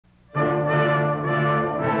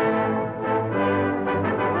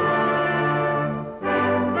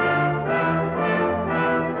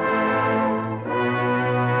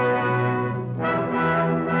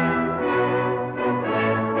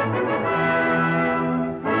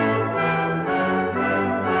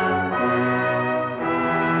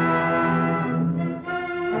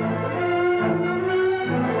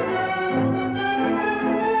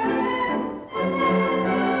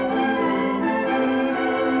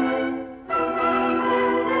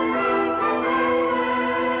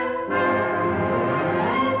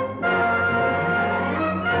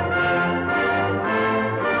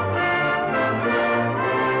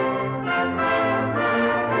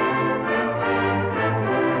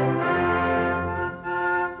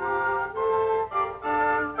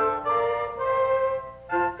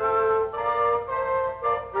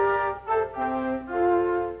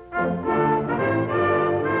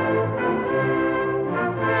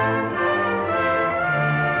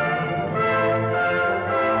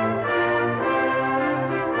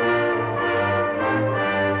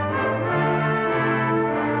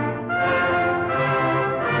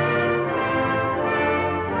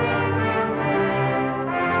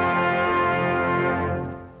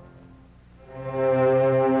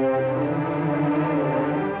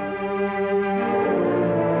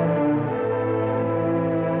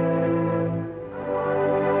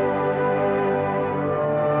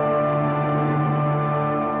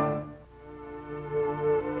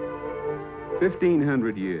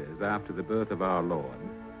1,500 years after the birth of our Lord,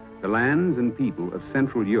 the lands and people of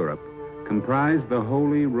Central Europe comprised the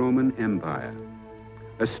Holy Roman Empire,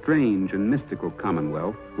 a strange and mystical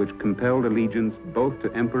commonwealth which compelled allegiance both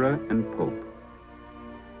to emperor and pope.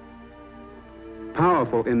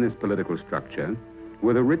 Powerful in this political structure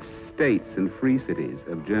were the rich states and free cities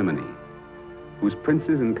of Germany, whose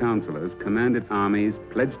princes and councillors commanded armies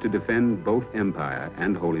pledged to defend both empire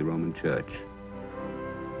and Holy Roman Church.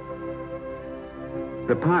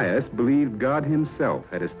 The pious believed God himself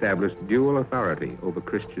had established dual authority over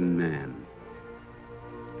Christian man.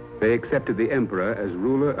 They accepted the emperor as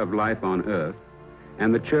ruler of life on earth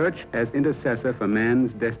and the church as intercessor for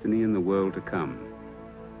man's destiny in the world to come.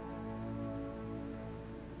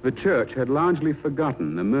 The church had largely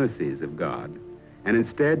forgotten the mercies of God, and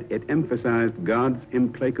instead it emphasized God's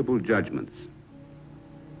implacable judgments.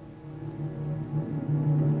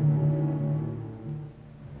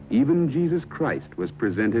 Even Jesus Christ was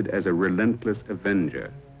presented as a relentless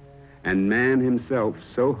avenger, and man himself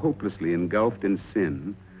so hopelessly engulfed in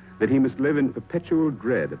sin that he must live in perpetual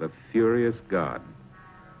dread of a furious God.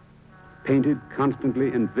 Painted constantly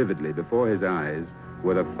and vividly before his eyes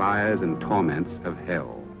were the fires and torments of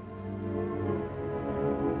hell.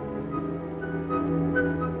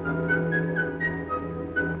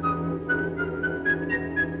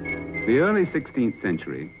 The early 16th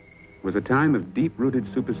century was a time of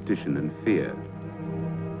deep-rooted superstition and fear.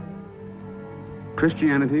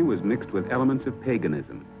 Christianity was mixed with elements of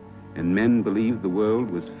paganism, and men believed the world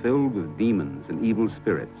was filled with demons and evil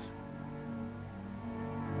spirits.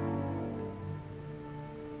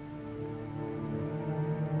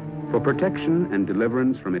 For protection and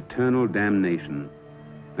deliverance from eternal damnation,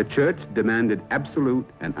 the church demanded absolute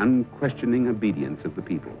and unquestioning obedience of the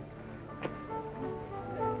people.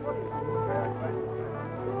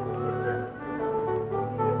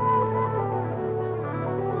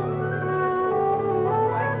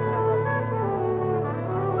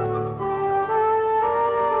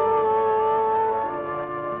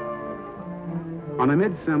 On a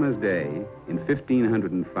midsummer's day in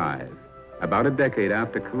 1505, about a decade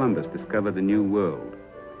after Columbus discovered the New World,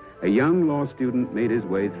 a young law student made his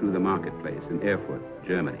way through the marketplace in Erfurt,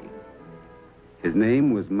 Germany. His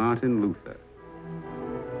name was Martin Luther.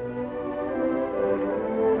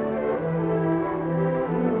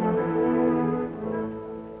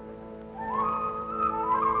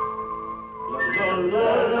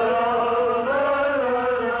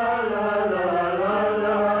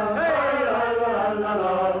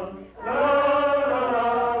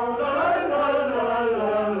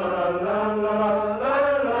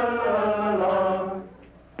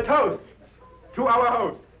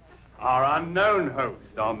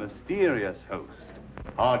 Mysterious host,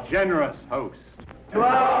 our generous host. To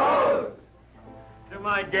our host! To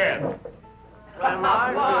my guest. Martin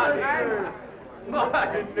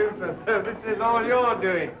Luther, sir, this is all you're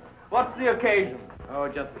doing. What's the occasion? Oh,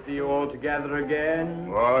 just to see you all together again.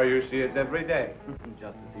 Oh, you see us every day.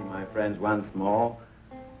 Just to see my friends once more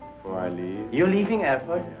before I leave. You're leaving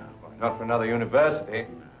Erfurt? Yeah. Well, not for another university.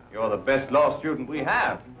 You're the best law student we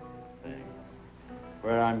have. Thanks.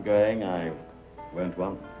 Where I'm going, I won't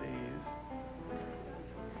want these.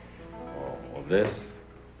 Or this.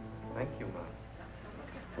 Thank you, Martin.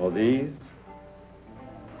 Or these.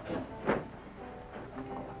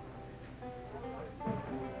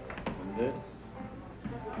 And this.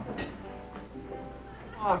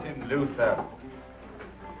 Martin Luther.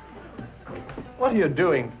 What are you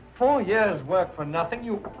doing? 4 years' work for nothing?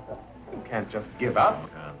 You can't just give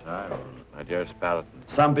up. Can't I? Well, My dear Spalatin.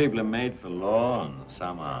 some people are made for law and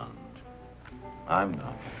some aren't. I'm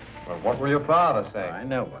not. Well, what will your father say? I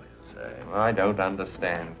know what he'll say. I don't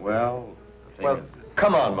understand. Well, the thing Well, is...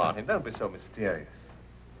 come on, Martin. Don't be so mysterious.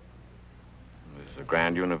 This is a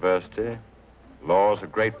grand university. Law's a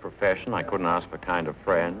great profession. I couldn't ask for kinder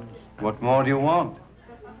friends. What more do you want?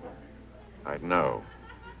 I'd know.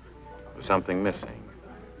 There's something missing.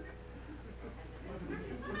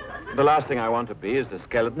 The last thing I want to be is the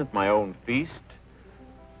skeleton at my own feast.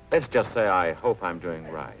 Let's just say I hope I'm doing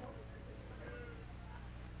right.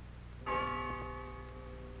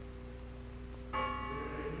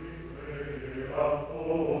 Oh,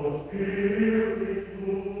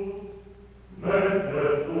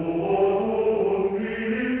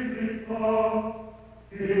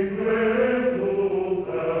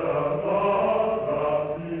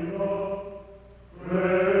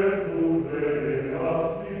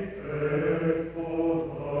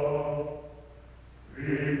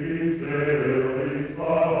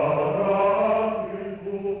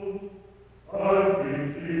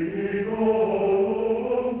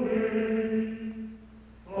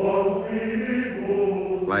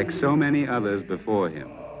 Like so many others before him,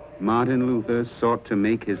 Martin Luther sought to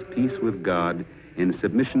make his peace with God in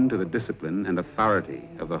submission to the discipline and authority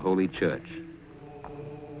of the Holy Church.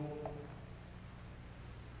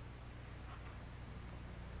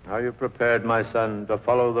 Are you prepared, my son, to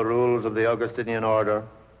follow the rules of the Augustinian order,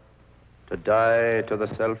 to die to the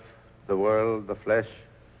self, the world, the flesh,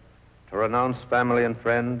 to renounce family and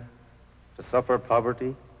friend, to suffer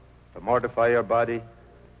poverty, to mortify your body,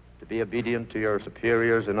 to be obedient to your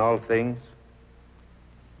superiors in all things?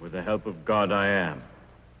 With the help of God, I am,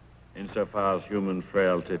 insofar as human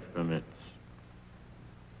frailty permits.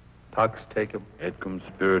 Pax tecum. Et cum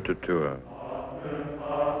spiritu tuo.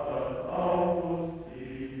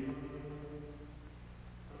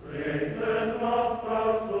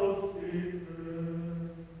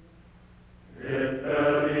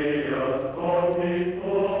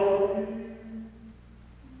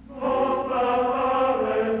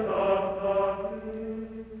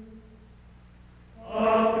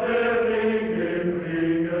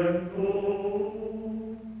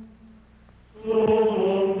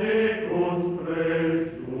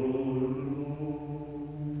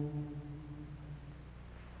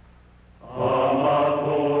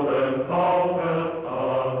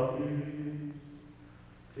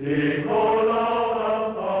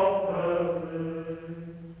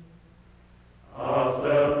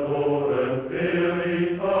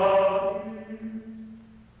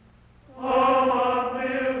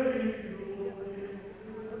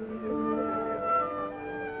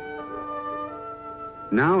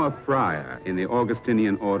 Now a friar in the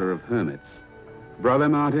Augustinian order of hermits, Brother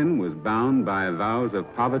Martin was bound by vows of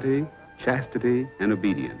poverty, chastity, and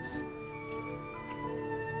obedience.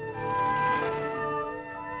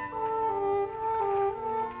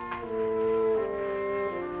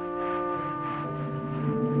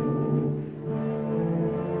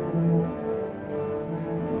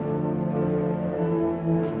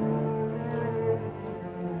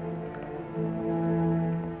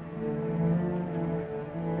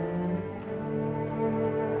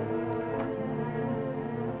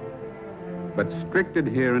 But strict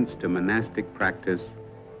adherence to monastic practice,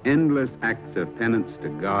 endless acts of penance to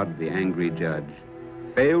God, the angry judge,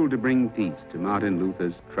 failed to bring peace to Martin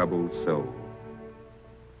Luther's troubled soul.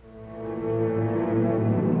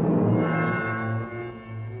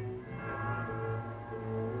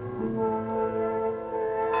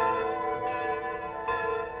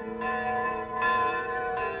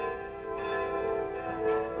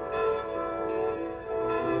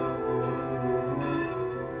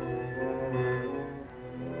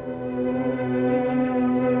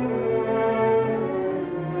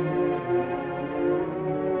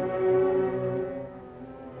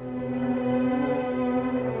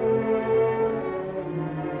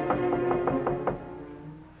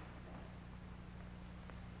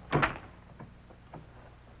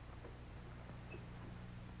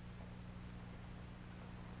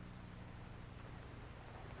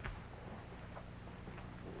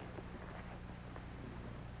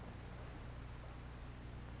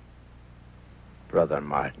 Brother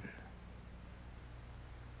Martin,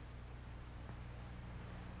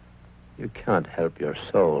 you can't help your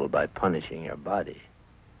soul by punishing your body.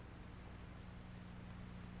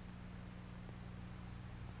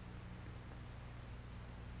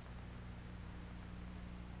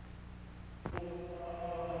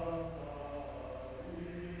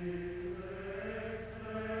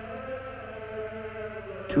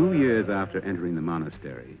 Two years after entering the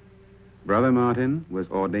monastery, Brother Martin was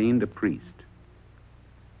ordained a priest.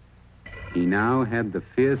 He now had the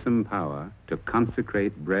fearsome power to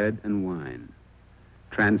consecrate bread and wine,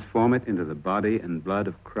 transform it into the body and blood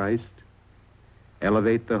of Christ,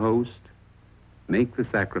 elevate the host, make the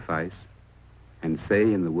sacrifice, and say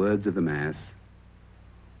in the words of the Mass,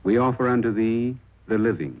 "We offer unto thee the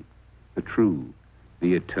living, the true,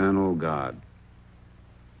 the eternal God."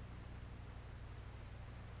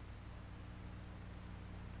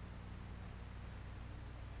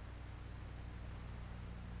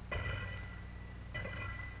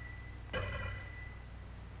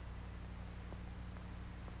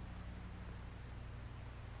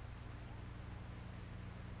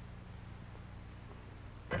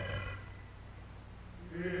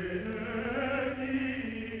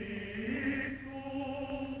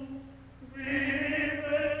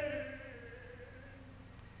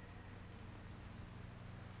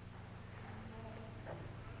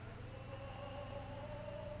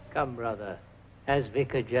 Come, brother. As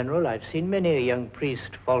Vicar General, I've seen many a young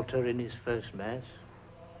priest falter in his first Mass.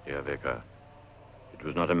 Dear Vicar, it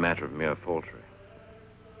was not a matter of mere faltering.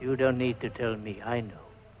 You don't need to tell me, I know.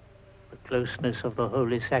 The closeness of the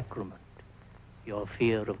Holy Sacrament. your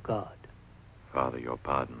fear of God. Father, your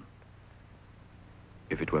pardon.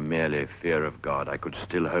 If it were merely fear of God, I could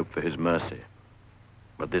still hope for his mercy.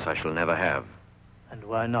 But this I shall never have. And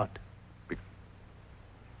why not?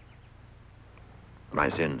 My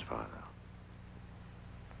sins, Father.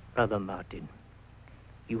 Brother Martin,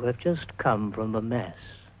 you have just come from the Mass.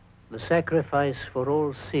 The sacrifice for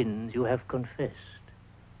all sins you have confessed.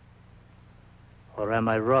 Or am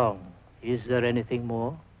I wrong? Is there anything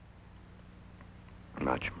more?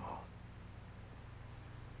 Much more.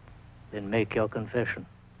 Then make your confession.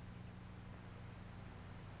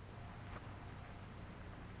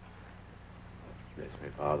 Bless me,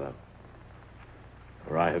 Father.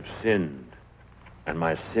 For I have sinned, and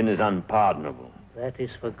my sin is unpardonable. That is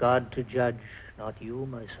for God to judge, not you,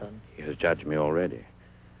 my son. He has judged me already.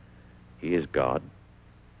 He is God.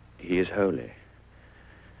 He is holy.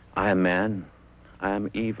 I am man. I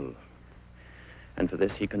am evil. And for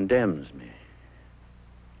this he condemns me.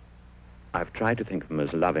 I've tried to think of him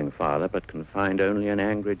as a loving father, but can find only an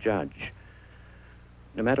angry judge.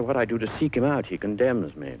 No matter what I do to seek him out, he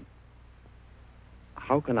condemns me.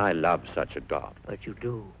 How can I love such a God? But you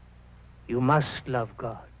do. You must love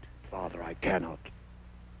God. Father, I cannot.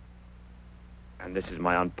 And this is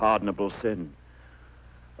my unpardonable sin.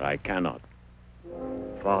 I cannot.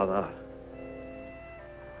 Father.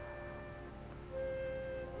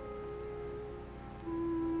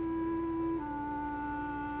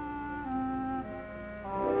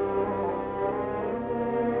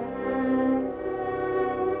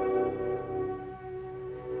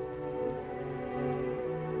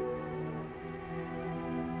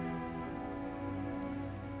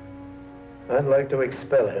 I'd like to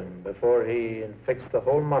expel him before he infects the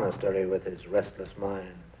whole monastery with his restless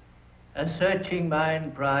mind. A searching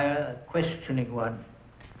mind, Prior, a questioning one.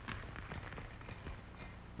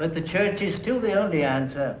 But the Church is still the only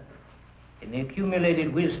answer. In the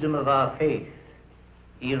accumulated wisdom of our faith,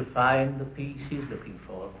 he'll find the peace he's looking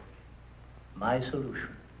for. My solution.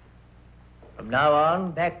 From now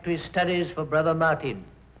on, back to his studies for Brother Martin.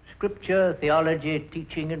 Scripture, theology,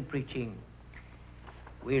 teaching and preaching.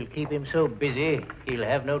 We'll keep him so busy, he'll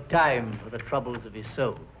have no time for the troubles of his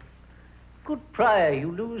soul. Good Prior,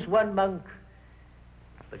 you lose one monk.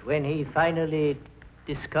 But when he finally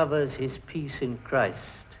discovers his peace in Christ,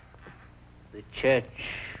 the Church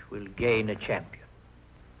will gain a champion.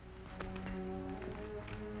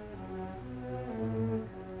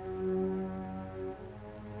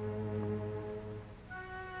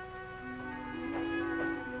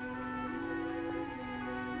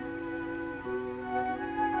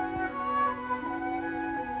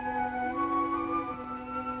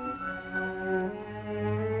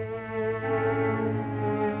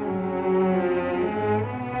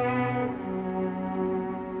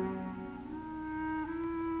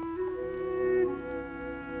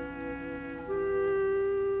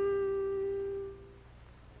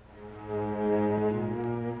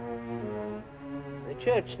 The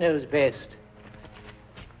Church knows best.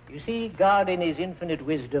 You see, God in his infinite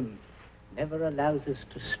wisdom never allows us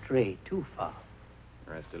to stray too far.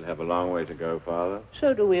 I still have a long way to go, Father.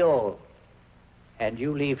 So do we all. And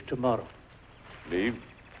you leave tomorrow. Leave?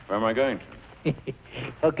 Where am I going to?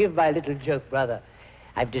 Forgive my little joke, brother.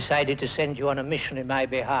 I've decided to send you on a mission in my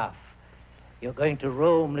behalf. You're going to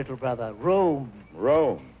Rome, little brother. Rome.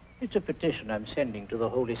 Rome? It's a petition I'm sending to the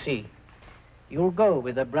Holy See. You'll go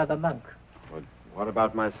with a brother monk. But what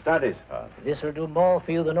about my studies, Father? This will do more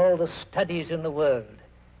for you than all the studies in the world.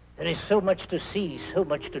 There is so much to see, so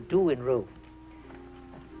much to do in Rome.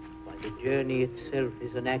 While the journey itself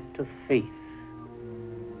is an act of faith.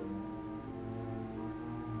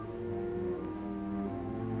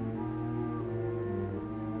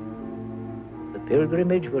 The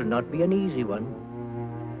pilgrimage will not be an easy one,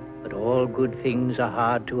 but all good things are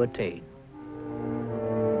hard to attain.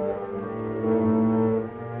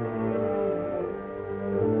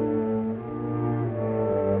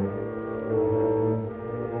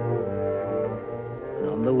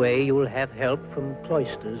 Way you will have help from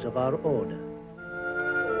cloisters of our order.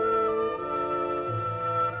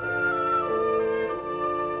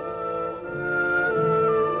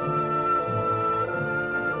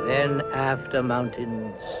 Then after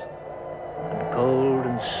mountains and cold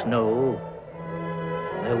and snow,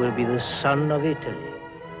 there will be the sun of Italy.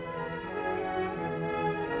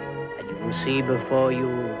 And you will see before you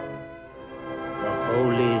the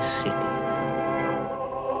holy city.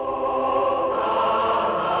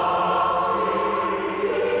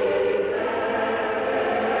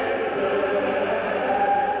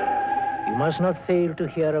 You must not fail to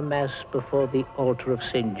hear a Mass before the altar of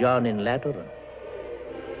St. John in Lateran.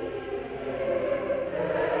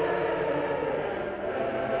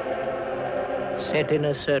 set in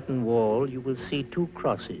a certain wall, you will see two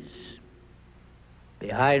crosses.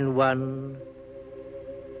 Behind one,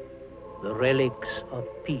 the relics of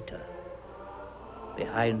Peter.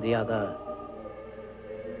 Behind the other,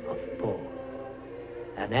 of Paul.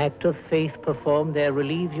 An act of faith performed there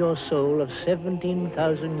relieves your soul of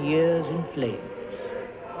 17,000 years in flames.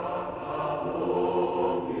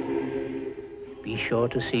 Be sure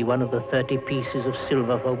to see one of the 30 pieces of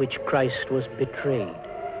silver for which Christ was betrayed,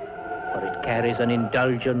 for it carries an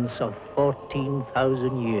indulgence of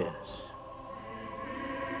 14,000 years.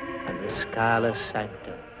 And the Scala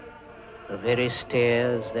Sancta, the very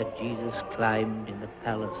stairs that Jesus climbed in the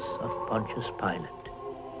palace of Pontius Pilate.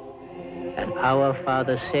 And our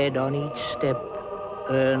Father said on each step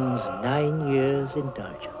earns 9 years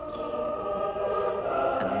indulgence.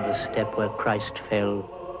 And on the step where Christ fell,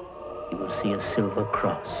 you will see a silver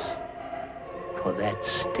cross. For that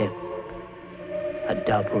step, a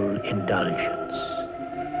double indulgence.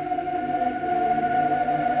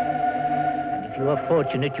 And if you are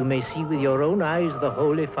fortunate, you may see with your own eyes the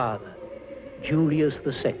Holy Father, Julius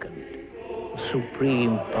II, the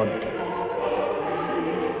Supreme Pontiff.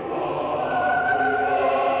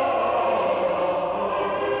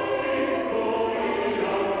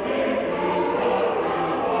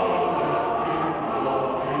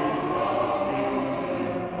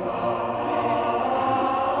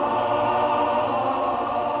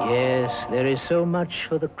 There is so much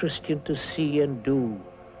for the Christian to see and do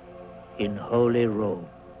in Holy Rome.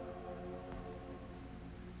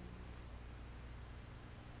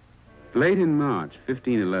 Late in March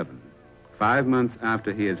 1511, 5 months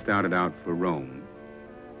after he had started out for Rome,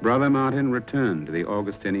 Brother Martin returned to the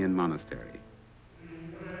Augustinian monastery.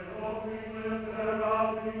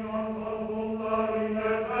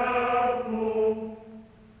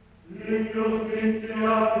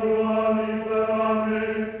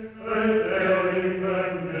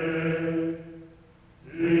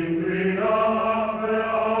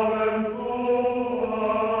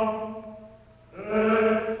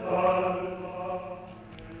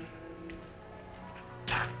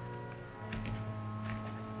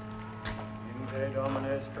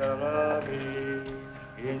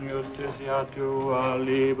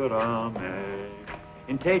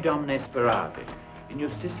 In te Domine speravi, in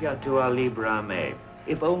justitia tua libera me.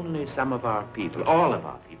 If only some of our people, all of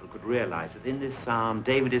our people, could realize that in this psalm,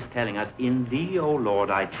 David is telling us, in thee, O Lord,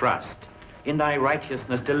 I trust. In thy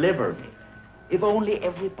righteousness, deliver me. If only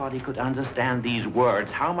everybody could understand these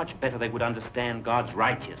words, how much better they would understand God's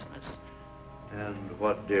righteousness. And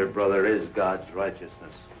what, dear brother, is God's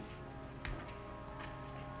righteousness?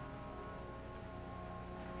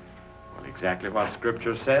 Well, exactly what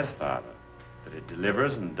Scripture says, Father. That it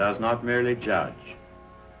delivers and does not merely judge.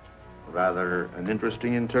 Rather an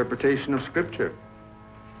interesting interpretation of Scripture.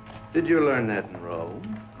 Did you learn that in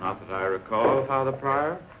Rome? Not that I recall, Father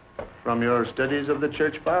Prior. From your studies of the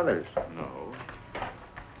Church Fathers? No.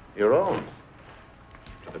 Your own?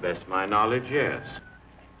 To the best of my knowledge, yes.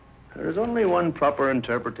 There is only one proper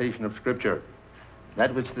interpretation of Scripture,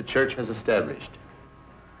 that which the Church has established.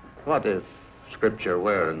 What if Scripture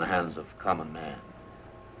were in the hands of common man?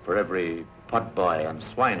 For every potboy and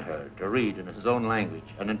swineherd to read in his own language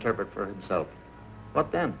and interpret for himself.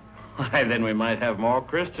 What then? Why, then we might have more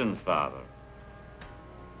Christians, Father.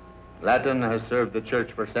 Latin has served the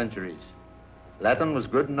Church for centuries. Latin was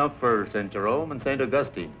good enough for St. Jerome and St.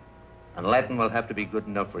 Augustine. And Latin will have to be good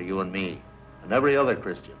enough for you and me and every other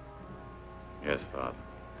Christian. Yes, Father.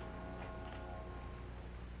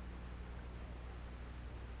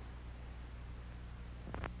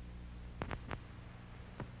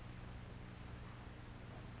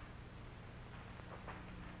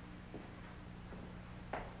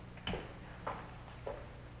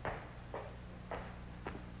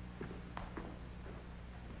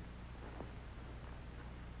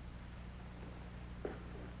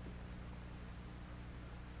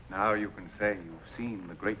 Now you can say you've seen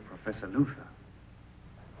the great Professor Luther.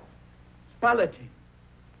 Spalletti.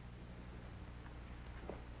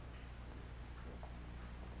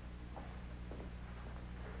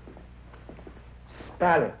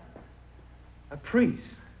 Spalletti. A priest.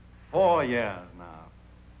 4 years now.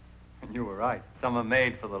 And you were right. Some are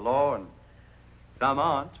made for the law and some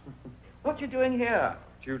aren't. What you doing here?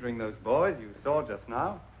 Tutoring those boys you saw just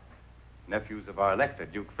now. Nephews of our elector,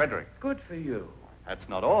 Duke Frederick. Good for you. That's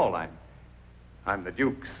not all. I'm the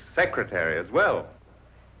Duke's secretary as well.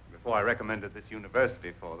 Before I recommended this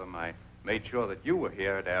university for them, I made sure that you were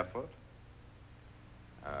here at Erfurt.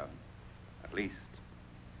 At least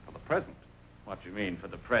for the present. What do you mean, for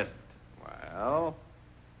the present? Well,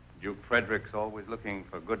 Duke Frederick's always looking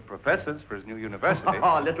for good professors for his new university.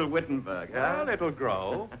 Oh, little Wittenberg, huh? Well, it'll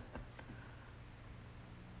grow.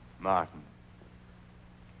 Martin,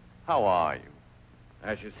 how are you?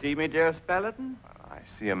 As you see me, dear Spelleton? I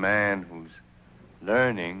see a man whose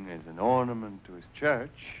learning is an ornament to his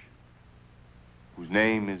church, whose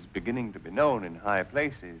name is beginning to be known in high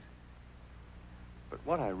places. But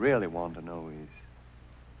what I really want to know is,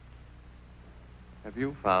 have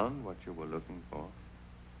you found what you were looking for?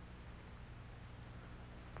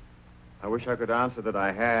 I wish I could answer that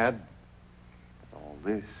I had. All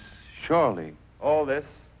this, surely. All this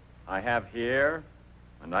I have here,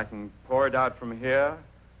 and I can pour it out from here.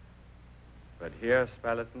 But here,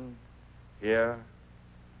 Spelleton, here,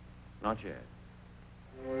 not yet.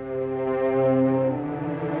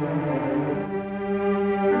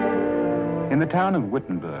 In the town of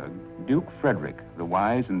Wittenberg, Duke Frederick, the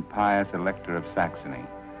wise and pious elector of Saxony,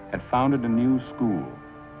 had founded a new school,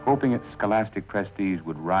 hoping its scholastic prestige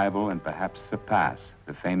would rival and perhaps surpass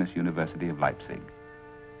the famous University of Leipzig.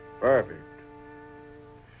 Perfect.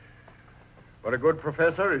 But a good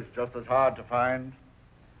professor is just as hard to find.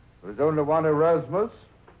 There's only one Erasmus,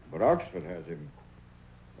 but Oxford has him.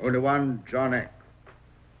 Only one John Eck,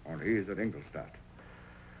 and he's at Ingolstadt.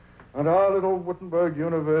 And our little Wittenberg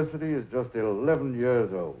University is just 11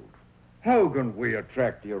 years old. How can we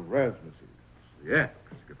attract the Erasmuses, the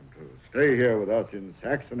Ecks, get them to stay here with us in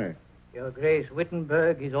Saxony? Your Grace,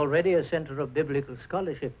 Wittenberg is already a center of biblical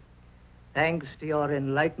scholarship, thanks to your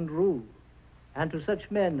enlightened rule, and to such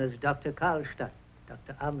men as Dr. Karlstadt,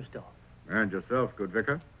 Dr. Amsdorff. And yourself, good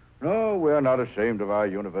vicar? No, we're not ashamed of our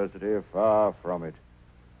university, far from it.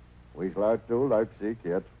 We shall outdo Leipzig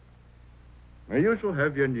yet. Now, you shall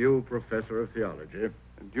have your new professor of theology.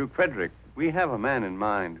 Duke Frederick, we have a man in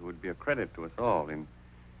mind who would be a credit to us all in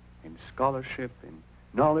scholarship, in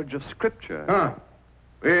knowledge of Scripture. Huh.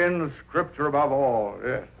 In Scripture above all,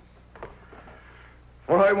 yes.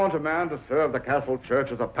 For I want a man to serve the castle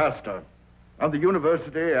church as a pastor, and the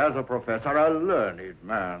university as a professor, a learned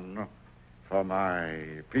man. For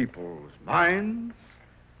my people's minds,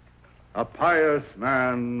 a pious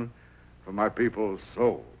man for my people's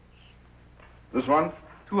souls. This one?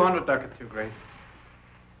 200 ducats, Your Grace.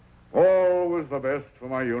 Always the best for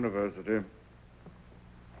my university,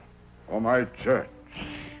 for my church.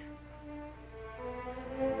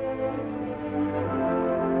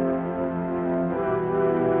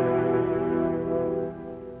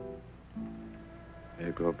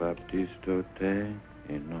 Ego baptisto te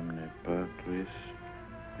in nomine Patris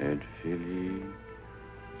et Filii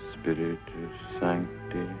Spiritus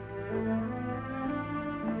Sancti.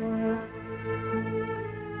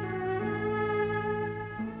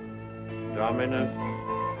 Dominus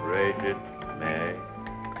regit me,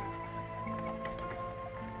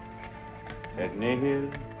 et nihil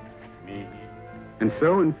mihi. And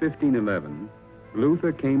so in 1511,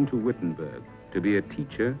 Luther came to Wittenberg to be a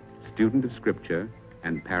teacher, student of Scripture,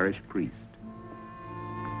 and parish priest.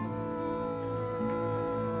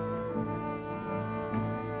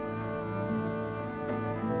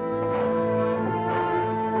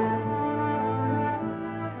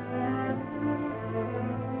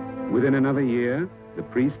 Within another year, the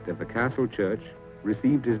priest of the Castle Church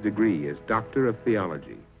received his degree as Doctor of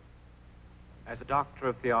Theology. As a Doctor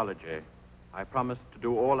of Theology, I promise to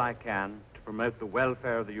do all I can to promote the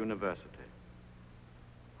welfare of the university.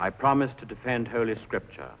 I promise to defend Holy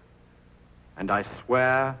Scripture, and I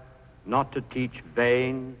swear not to teach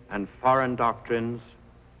vain and foreign doctrines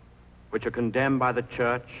which are condemned by the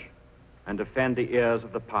Church and offend the ears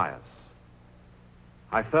of the pious.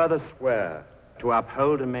 I further swear to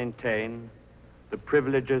uphold and maintain the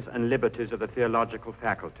privileges and liberties of the theological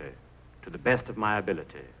faculty to the best of my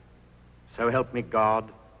ability. So help me God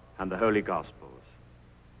and the Holy Gospels.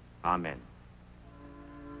 Amen.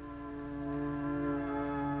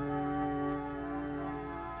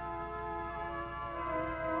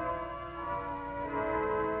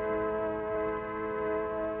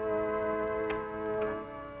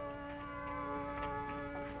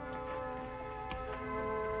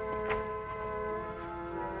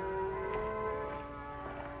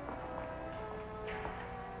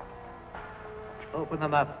 Open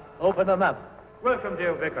them up. Open them up. Welcome,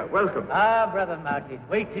 dear Vicar. Welcome. Ah, Brother Martin,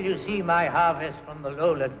 wait till you see my harvest from the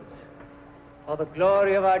lowlands, for the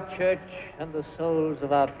glory of our church and the souls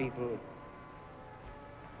of our people.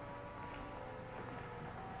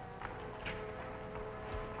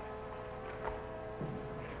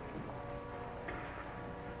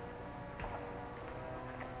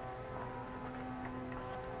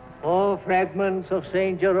 Four fragments of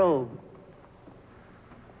St. Jerome.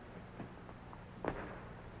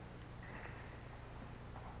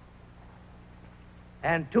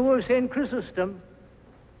 And two of St. Chrysostom.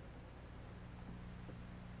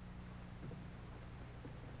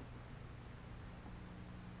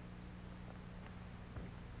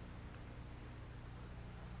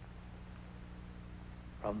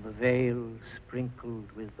 From the veil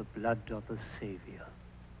sprinkled with the blood of the Savior.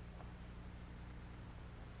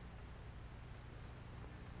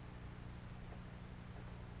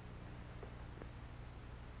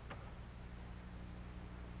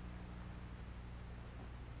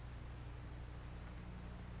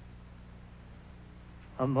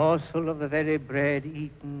 A morsel of the very bread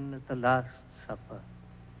eaten at the Last Supper.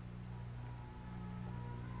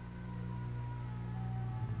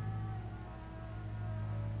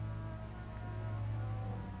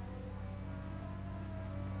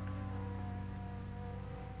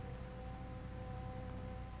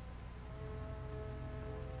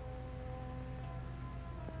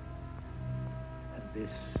 And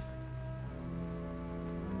this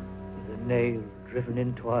is a nail driven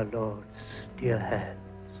into our Lord's dear hands.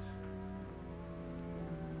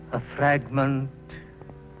 A fragment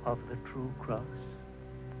of the true cross.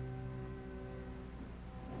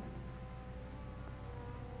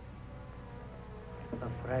 A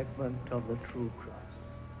fragment of the true cross.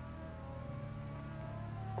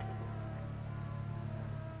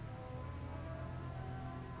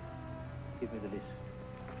 Give me the list.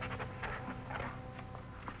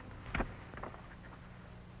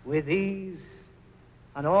 With these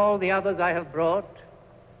and all the others I have brought,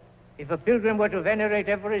 if a pilgrim were to venerate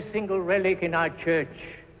every single relic in our church,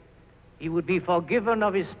 he would be forgiven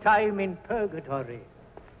of his time in purgatory.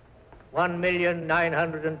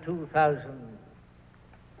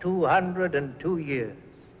 1,902,202 years,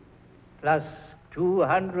 plus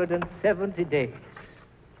 270 days.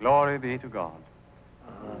 Glory be to God.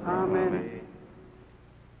 Amen.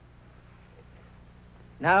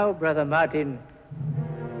 Now, Brother Martin,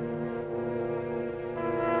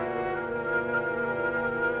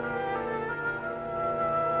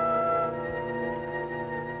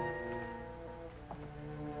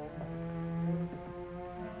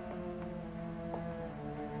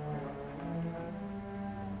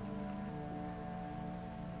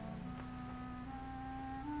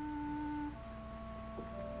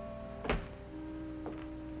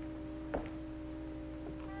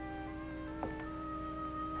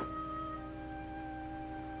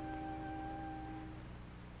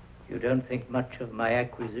 you don't think much of my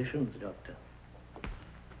acquisitions, Doctor.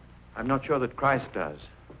 I'm not sure that Christ does.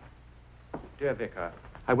 Dear Vicar,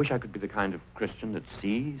 I wish I could be the kind of Christian that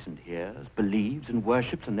sees and hears, believes and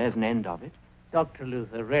worships, and there's an end of it. Dr.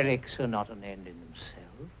 Luther, relics are not an end in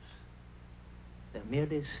themselves. They're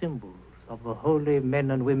merely symbols of the holy men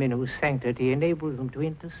and women whose sanctity enables them to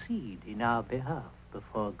intercede in our behalf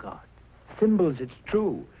before God. Symbols, it's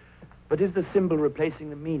true. But is the symbol replacing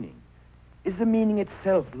the meaning? Is the meaning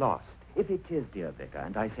itself lost? If it is, dear Vicar,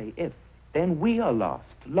 and I say if, then we are lost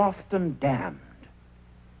and damned.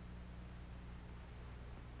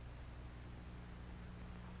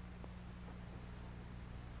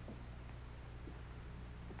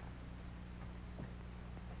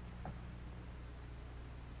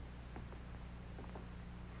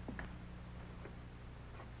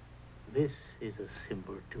 This is a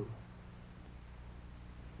symbol, too.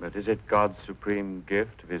 But is it God's supreme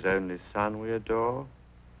gift of his only Son we adore?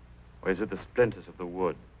 Or is it the splinters of the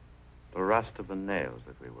wood, the rust of the nails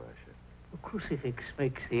that we worship? The crucifix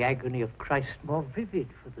makes the agony of Christ more vivid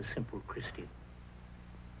for the simple Christian.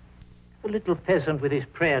 The little peasant with his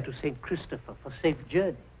prayer to St. Christopher for safe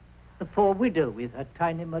journey. The poor widow with her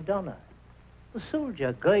tiny Madonna. The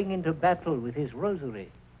soldier going into battle with his rosary.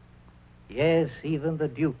 Yes, even the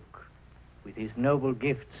Duke with his noble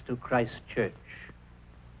gifts to Christ's church.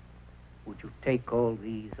 Would you take all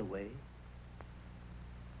these away?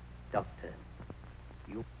 Doctor,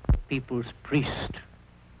 you people's priest,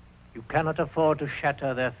 you cannot afford to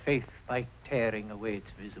shatter their faith by tearing away its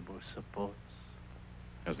visible supports.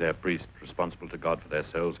 As their priest responsible to God for their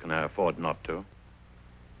souls, can I afford not to?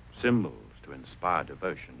 Symbols to inspire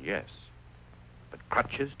devotion, yes. But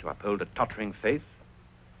crutches to uphold a tottering faith?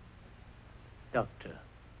 Doctor,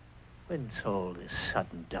 whence all this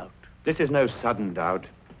sudden doubt? This is no sudden doubt,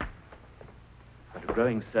 but a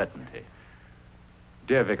growing certainty.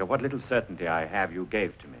 Dear Vicar, what little certainty I have you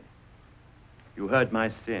gave to me. You heard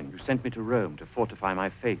my sin. You sent me to Rome to fortify my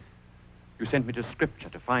faith. You sent me to Scripture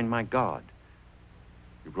to find my God.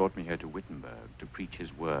 You brought me here to Wittenberg to preach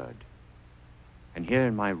his word. And here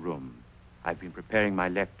in my room, I've been preparing my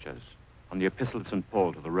lectures on the Epistle of St.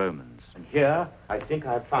 Paul to the Romans. And here, I think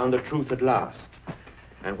I've found the truth at last.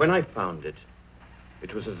 And when I found it,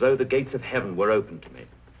 it was as though the gates of heaven were open to me.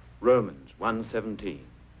 Romans 1:17.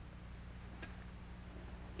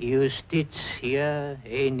 Justitia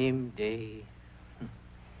enim Dei.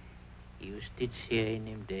 Justitia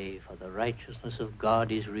enim Dei, for the righteousness of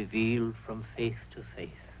God is revealed from faith to faith.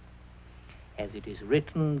 As it is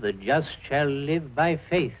written, the just shall live by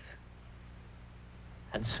faith.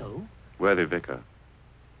 And so? Worthy Vicar,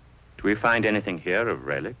 do we find anything here of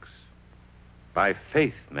relics? By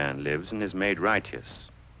faith man lives and is made righteous,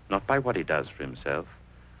 not by what he does for himself.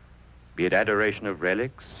 Be it adoration of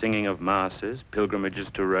relics, singing of masses, pilgrimages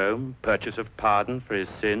to Rome, purchase of pardon for his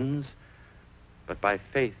sins, but by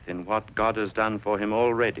faith in what God has done for him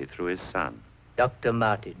already through his Son. Dr.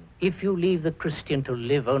 Martin, if you leave the Christian to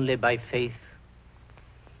live only by faith,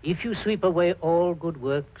 if you sweep away all good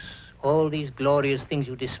works, all these glorious things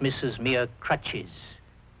you dismiss as mere crutches,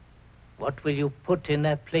 what will you put in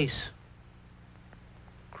their place?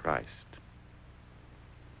 Christ.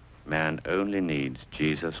 Man only needs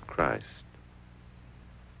Jesus Christ.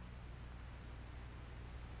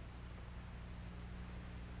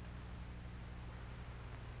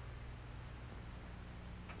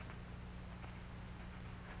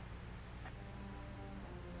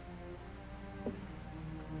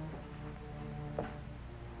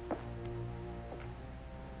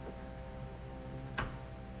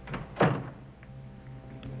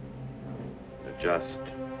 The just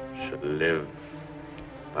should live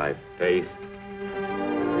by faith.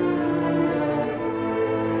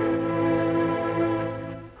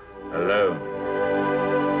 Alone.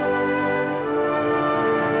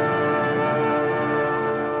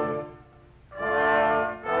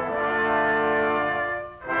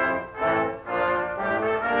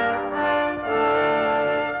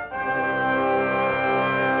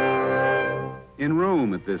 In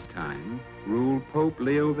Rome at this time ruled Pope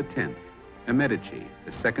Leo X, a Medici,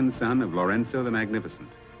 the second son of Lorenzo the Magnificent.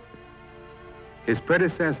 His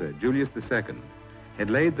predecessor, Julius II, had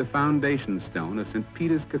laid the foundation stone of St.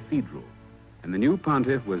 Peter's Cathedral, and the new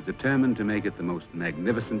pontiff was determined to make it the most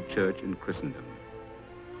magnificent church in Christendom.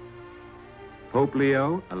 Pope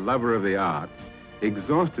Leo, a lover of the arts,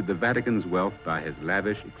 exhausted the Vatican's wealth by his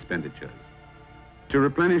lavish expenditures. To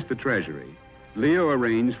replenish the treasury, Leo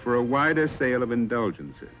arranged for a wider sale of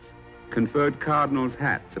indulgences, conferred cardinals'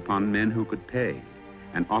 hats upon men who could pay,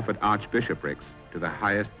 and offered archbishoprics to the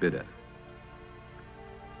highest bidder.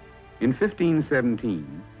 In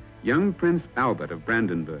 1517, young Prince Albert of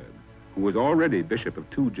Brandenburg, who was already bishop of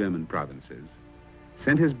 2 German provinces,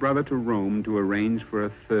 sent his brother to Rome to arrange for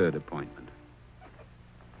a third appointment.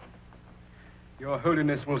 Your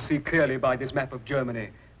Holiness will see clearly by this map of Germany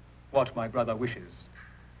what my brother wishes.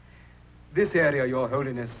 This area, Your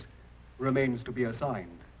Holiness, remains to be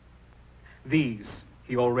assigned. These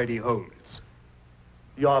he already holds.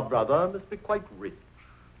 Your brother must be quite rich.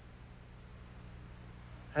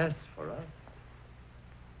 As for us,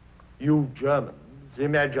 you Germans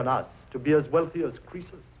imagine us to be as wealthy as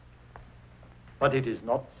Croesus. But it is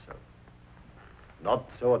not so. Not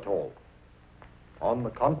so at all. On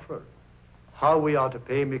the contrary, how we are to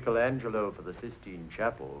pay Michelangelo for the Sistine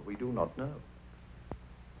Chapel, we do not know.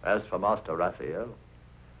 As for Master Raphael,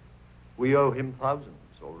 we owe him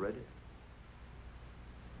thousands already.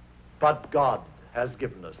 But God has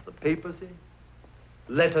given us the papacy.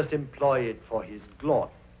 Let us employ it for his glory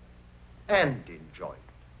and enjoy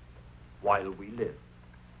it while we live.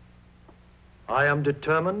 I am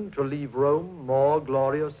determined to leave Rome more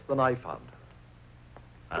glorious than I found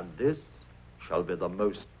her, and this shall be the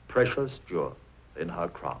most precious jewel in her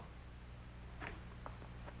crown.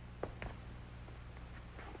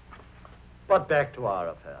 But back to our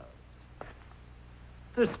affairs.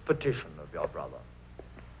 This petition of your brother,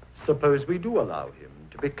 suppose we do allow him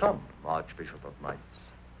to become Archbishop of Mainz.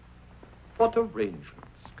 What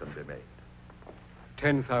arrangements can be made?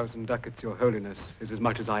 10,000 ducats, Your Holiness, is as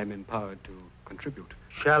much as I am empowered to contribute.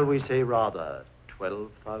 Shall we say rather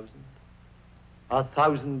 12,000?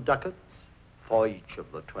 1,000 ducats for each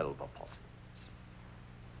of the 12 apostles.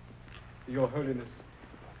 Your Holiness,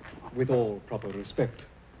 with all proper respect,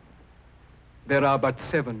 there are but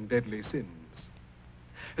 7 deadly sins.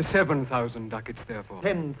 7,000 ducats, therefore.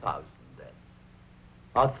 10,000, then.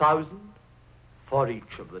 1,000 for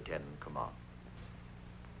each of the 10 commandments.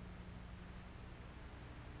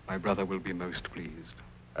 My brother will be most pleased.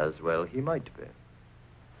 As well he might be.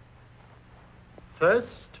 First,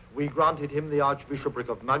 we granted him the Archbishopric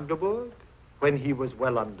of Magdeburg when he was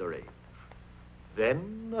well under age.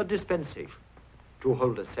 Then a dispensation to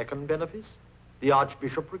hold a second benefice, the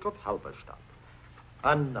Archbishopric of Halberstadt.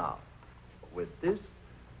 And now, with this,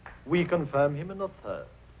 we confirm him in a third,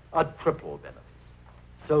 a triple benefice,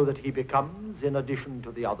 so that he becomes, in addition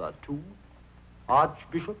to the other 2,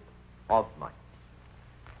 Archbishop of Mainz.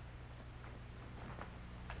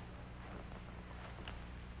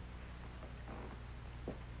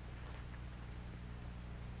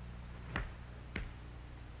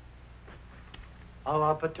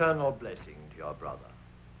 Our paternal blessing to your brother.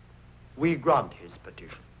 We grant his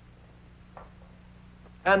petition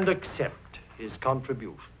and accept his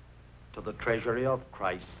contribution to the treasury of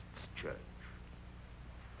Christ's church.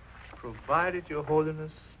 Provided, Your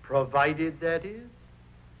Holiness, Provided, that is,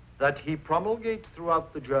 that he promulgates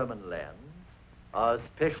throughout the German lands a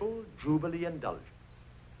special Jubilee indulgence,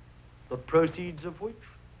 the proceeds of which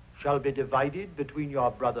shall be divided between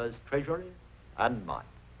your brother's treasury and mine.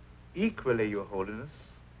 equally, Your Holiness.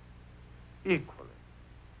 Equally.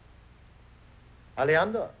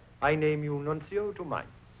 Aleander, I name you nuncio to Mainz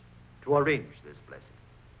to arrange this blessing.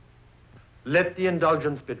 Let the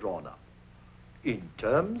indulgence be drawn up in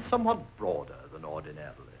terms somewhat broader than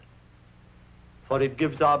ordinarily, for it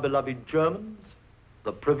gives our beloved Germans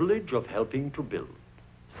the privilege of helping to build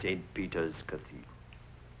St. Peter's Cathedral.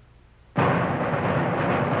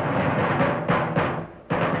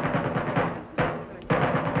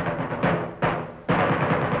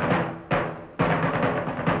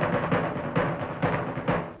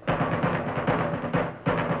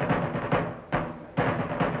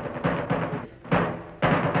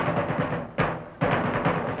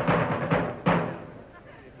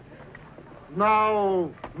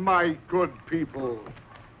 Now, my good people,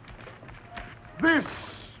 this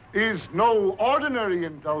is no ordinary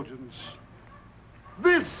indulgence.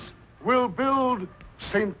 This will build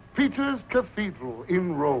St. Peter's Cathedral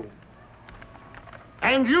in Rome.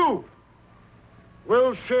 And you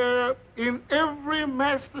will share in every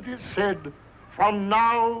mass that is said from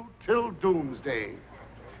now till doomsday.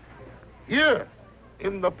 Here,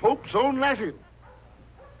 in the Pope's own Latin,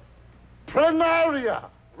 Plenaria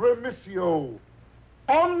remissio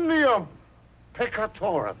omnium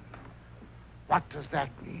peccatorum. What does that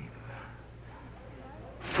mean?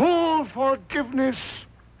 Full forgiveness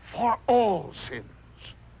for all sins.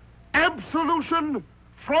 Absolution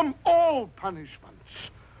from all punishments.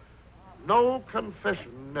 No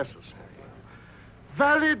confession necessary.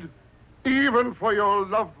 Valid even for your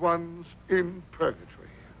loved ones in purgatory.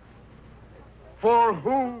 For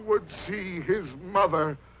who would see his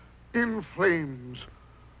mother in flames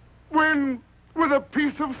when, with a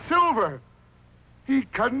piece of silver, he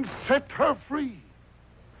can set her free?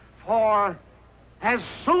 For as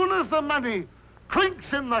soon as the money clinks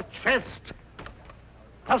in the chest,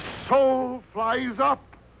 the soul flies up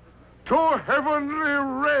to heavenly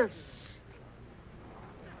rest.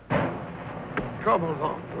 Come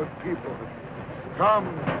along, good people.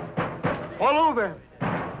 Come, follow them.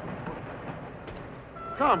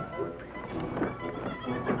 Come, good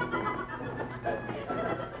people.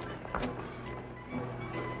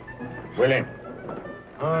 Willie,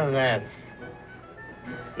 Oh, that.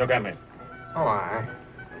 look at me. Oh, I.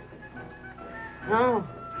 Oh,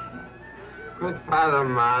 good Father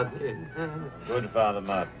Martin. Good Father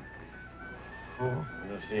Martin. Oh.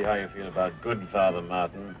 We'll see how you feel about good Father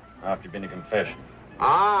Martin after you've been to confession.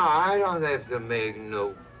 I don't have to make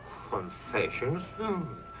no confessions.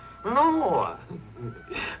 No.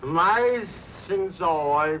 My sins are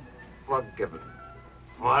all forgiven.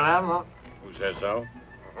 Whatever. Who says so?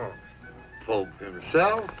 Pope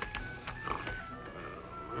himself.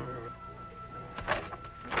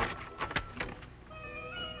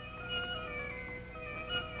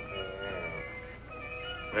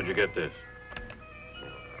 Where'd you get this?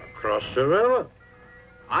 Across the river.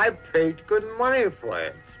 I paid good money for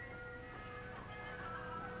it.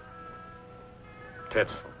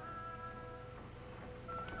 Tetzel.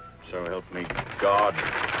 So help me God,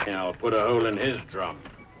 and I'll put a hole in his drum.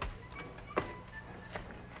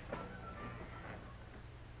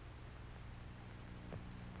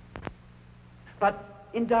 But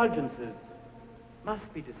indulgences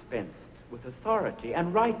must be dispensed with authority,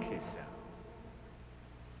 and rightly so.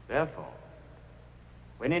 Therefore,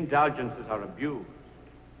 when indulgences are abused,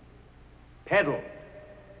 peddled,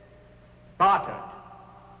 bartered,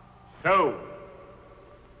 sold,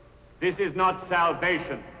 this is not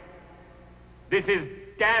salvation. This is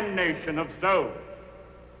damnation of souls.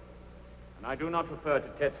 And I do not refer to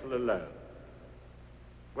Tetzel alone.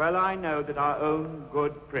 Well, I know that our own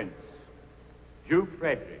good prince, Duke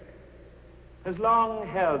Frederick, has long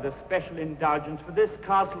held a special indulgence for this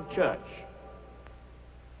castle church.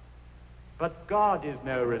 But God is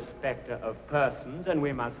no respecter of persons, and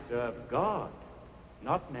we must serve God,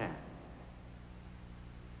 not man.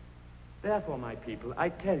 Therefore, my people, I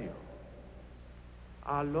tell you,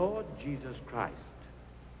 our Lord Jesus Christ,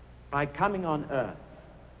 by coming on earth,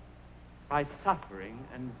 by suffering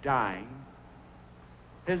and dying,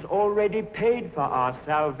 has already paid for our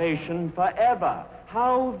salvation forever.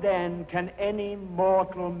 How then can any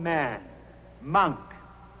mortal man, monk,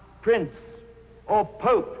 prince, or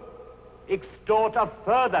pope extort a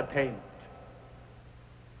further payment?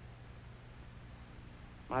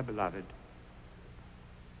 My beloved,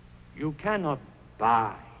 you cannot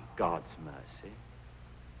buy God's mercy.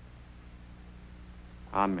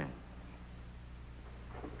 Amen.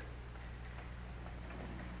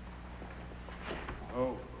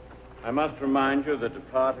 Oh, I must remind you that a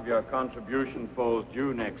part of your contribution falls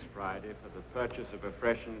due next Friday for the purchase of a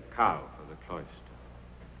freshened cow for the cloister.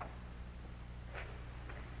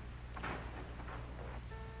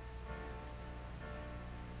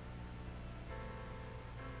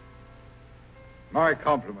 My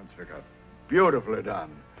compliments, Vicar. Beautifully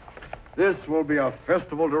done. This will be a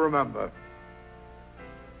festival to remember.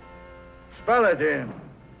 Spell it in.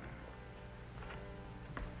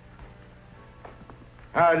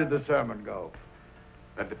 How did the sermon go?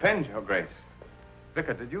 That depends, Your Grace.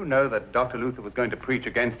 Vicar, did you know that Dr. Luther was going to preach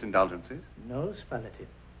against indulgences? No, Spalatin.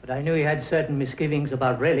 But I knew he had certain misgivings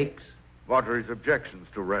about relics. What are his objections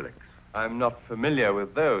to relics? I'm not familiar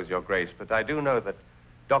with those, Your Grace, but I do know that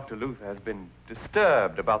Dr. Luther has been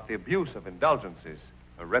disturbed about the abuse of indulgences.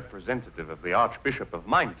 A representative of the Archbishop of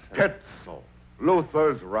Mainz. Tetzel.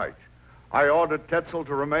 Luther's right. I ordered Tetzel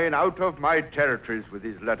to remain out of my territories with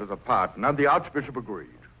his letters of pardon, and the Archbishop agreed.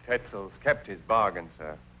 Tetzel's kept his bargain,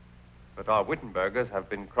 sir. But our Wittenbergers have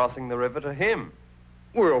been crossing the river to him.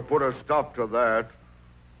 We'll put a stop to that.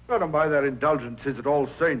 Let them buy their indulgences at All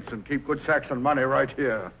Saints and keep good Saxon money right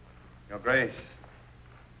here. Your Grace,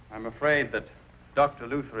 I'm afraid that Dr.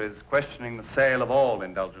 Luther is questioning the sale of all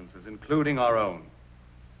indulgences, including our own.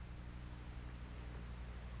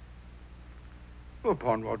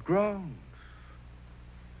 Upon what grounds?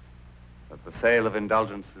 That the sale of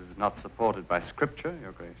indulgences is not supported by Scripture,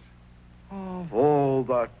 Your Grace. Of all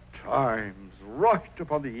the times, right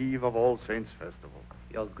upon the eve of All Saints' Festival.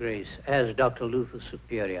 Your Grace, as Dr. Luther's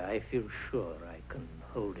superior, I feel sure I can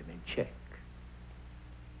hold him in check.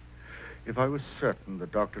 If I was certain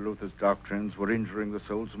that Dr. Luther's doctrines were injuring the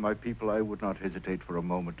souls of my people, I would not hesitate for a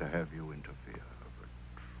moment to have you interfere.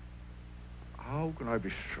 But how can I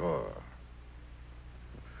be sure?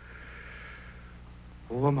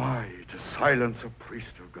 Who am I to silence a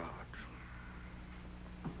priest of God?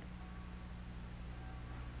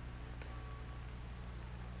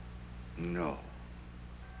 No.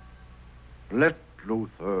 Let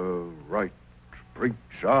Luther write, preach,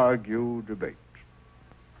 argue, debate.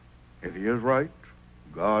 If he is right,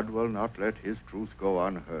 God will not let his truth go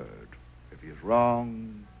unheard. If he is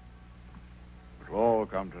wrong, it will all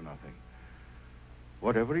come to nothing.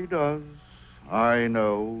 Whatever he does, I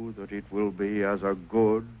know that it will be as a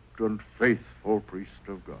good and faithful priest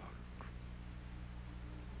of God.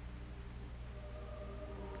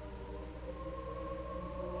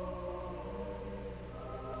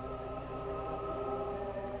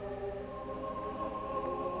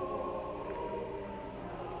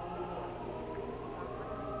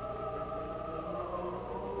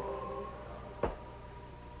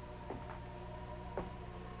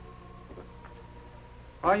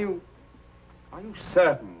 Are you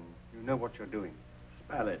certain you know what you're doing?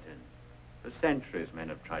 Spalatin. For centuries, men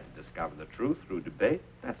have tried to discover the truth through debate.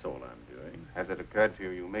 That's all I'm doing. Has it occurred to you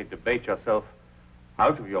you may debate yourself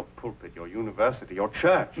out of your pulpit, your university, your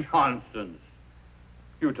church? Nonsense.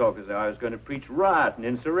 You talk as though I was going to preach riot and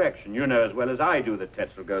insurrection. You know as well as I do that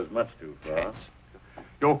Tetzel goes much too far.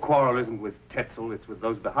 Your quarrel isn't with Tetzel, it's with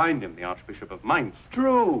those behind him, the Archbishop of Mainz.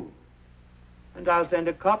 True. And I'll send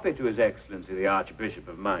a copy to His Excellency, the Archbishop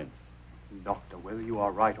of Mainz. Doctor, whether you are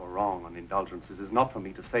right or wrong on indulgences is not for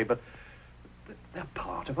me to say, but they're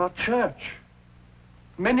part of our church.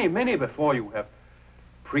 Many, many before you have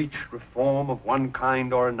preached reform of one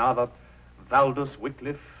kind or another. Valdus,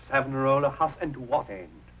 Wycliffe, Savonarola, Huss, and to what end?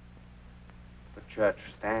 The church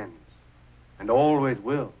stands, and always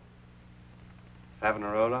will.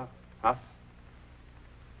 Savonarola, Huss,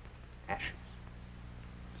 ashes.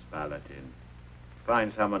 Spalatin,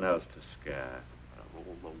 find someone else to scare.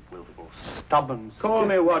 All the willful, stubborn... Call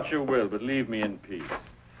me what you will, but leave me in peace.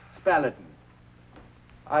 Spalatin,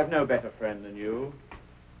 I've no better friend than you,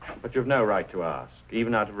 but you've no right to ask,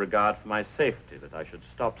 even out of regard for my safety, that I should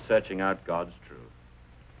stop searching out God's truth.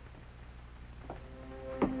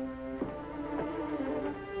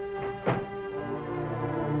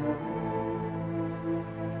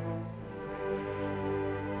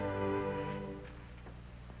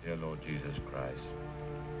 Dear Lord Jesus Christ,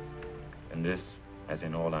 in this, as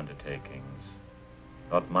in all undertakings,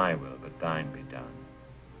 not my will, but thine be done.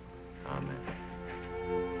 Amen.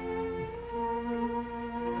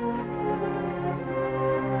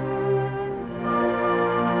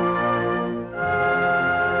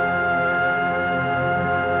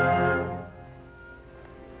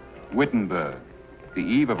 Wittenberg, the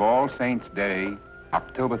eve of All Saints' Day,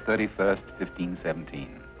 October 31st,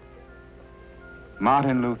 1517.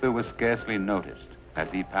 Martin Luther was scarcely noticed as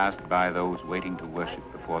he passed by those waiting to worship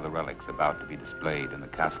before the relics about to be displayed in the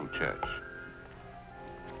castle church.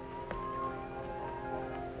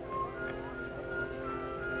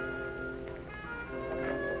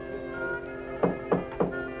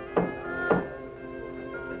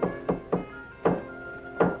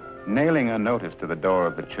 Nailing a notice to the door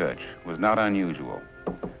of the church was not unusual,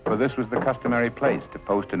 for this was the customary place to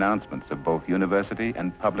post announcements of both university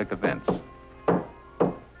and public events.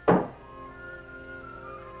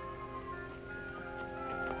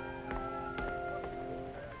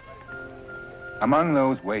 Among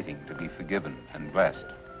those waiting to be forgiven and blessed,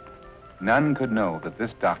 none could know that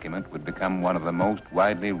this document would become one of the most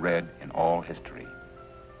widely read in all history.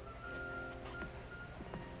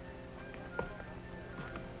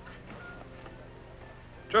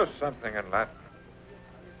 Just something in Latin.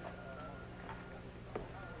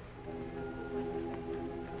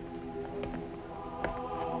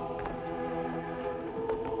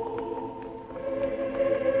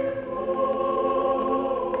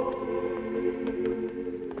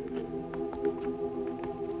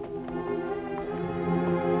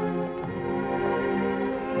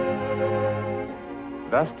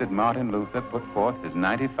 Thus did Martin Luther put forth his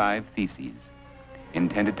 95 theses,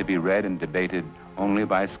 intended to be read and debated only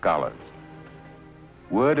by scholars.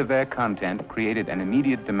 Word of their content created an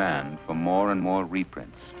immediate demand for more and more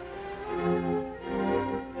reprints.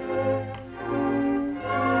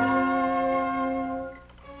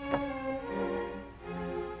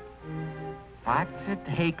 Facit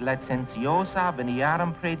hec licentiosa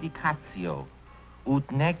veniarum predicatio,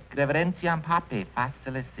 ut nec reverentiam pape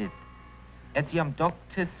facilicit, etiam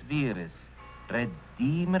doctus viris,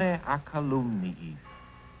 redimere a calumniis,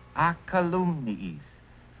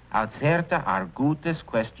 aut certa argutus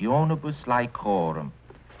questionibus laecorum.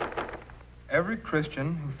 Every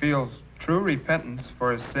Christian who feels true repentance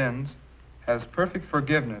for his sins has perfect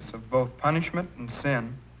forgiveness of both punishment and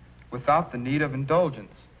sin without the need of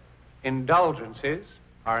indulgence. Indulgences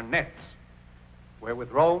are nets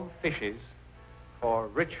wherewith Rome fishes for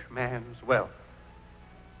rich man's wealth.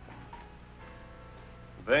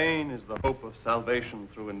 Vain is the hope of salvation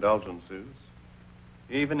through indulgences,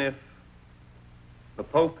 even if the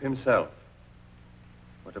Pope himself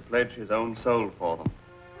were to pledge his own soul for them.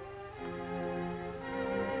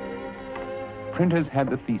 Printers had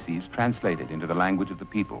the theses translated into the language of the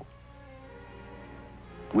people.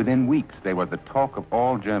 Within weeks, they were the talk of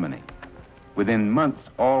all Germany. Within months,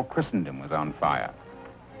 all Christendom was on fire.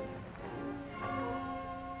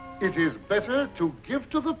 It is better to give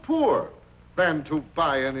to the poor than to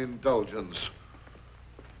buy an indulgence.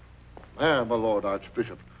 There, my Lord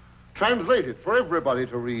Archbishop, translate it for everybody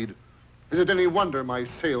to read. Is it any wonder my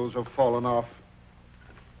sales have fallen off?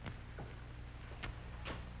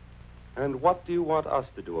 And what do you want us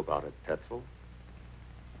to do about it, Tetzel?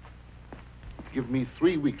 Give me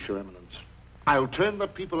 3 weeks, Your Eminence. I'll turn the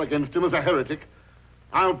people against him as a heretic.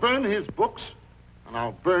 I'll burn his books, and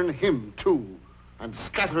I'll burn him, too, and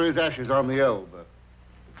scatter his ashes on the Elbe.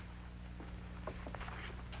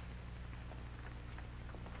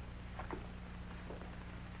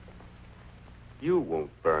 You won't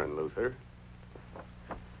burn Luther,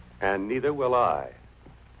 and neither will I.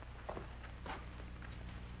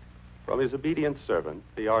 From his obedient servant,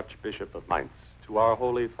 the Archbishop of Mainz, to our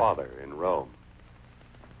Holy Father in Rome.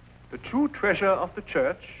 The true treasure of the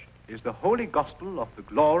Church is the holy gospel of the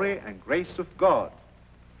glory and grace of God.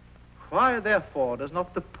 Why, therefore, does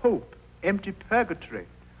not the Pope empty purgatory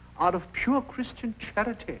out of pure Christian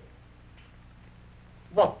charity?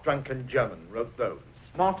 What drunken German wrote those?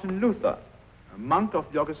 Martin Luther, a monk of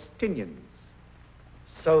the Augustinians.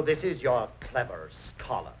 So this is your clever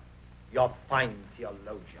scholar, your fine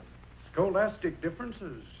theologian. Scholastic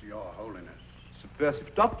differences, Your Holiness.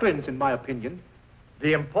 Subversive doctrines, in my opinion.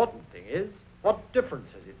 The important thing is, what difference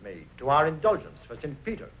has it made to our indulgence for St.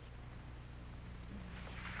 Peter's?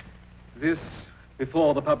 This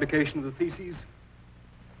before the publication of the theses,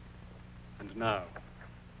 and now.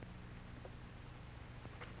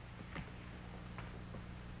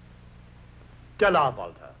 De la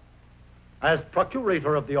Volta, as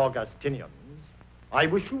procurator of the Augustinians, I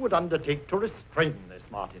wish you would undertake to restrain this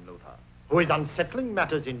Martin Luther, who is unsettling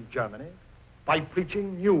matters in Germany by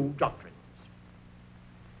preaching new doctrines.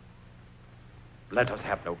 Let us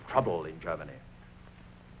have no trouble in Germany.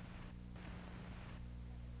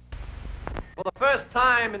 For the first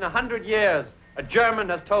time in 100 years, a German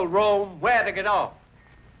has told Rome where to get off.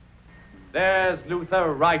 There's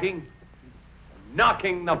Luther writing,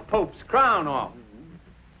 knocking the Pope's crown off.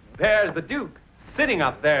 There's the Duke, sitting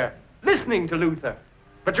up there, listening to Luther.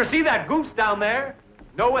 But you see that goose down there?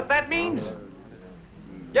 Know what that means?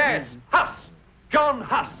 Yes, Huss, John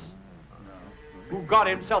Huss, who got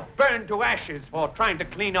himself burned to ashes for trying to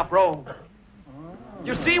clean up Rome.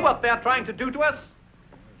 You see what they're trying to do to us?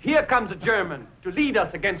 Here comes a German to lead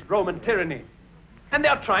us against Roman tyranny. And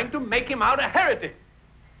they're trying to make him out a heretic,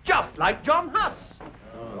 just like John Huss.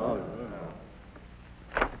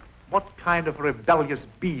 What kind of rebellious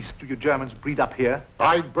beast do you Germans breed up here?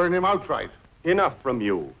 I'd burn him outright. Enough from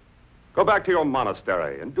you. Go back to your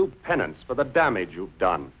monastery and do penance for the damage you've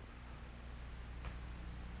done.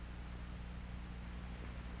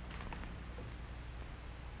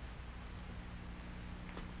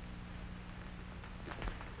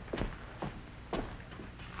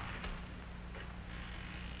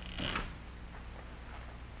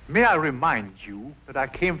 May I remind you that I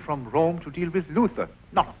came from Rome to deal with Luther,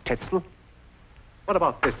 not Tetzel. What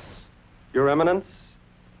about this? Your Eminence,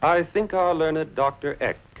 I think our learned Dr.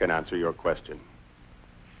 Eck can answer your question.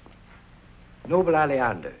 Noble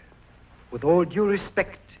Aleander, with all due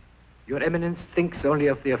respect, your Eminence thinks only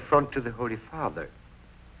of the affront to the Holy Father.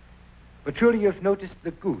 But surely you've noticed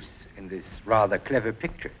the goose in this rather clever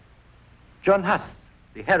picture. John Huss,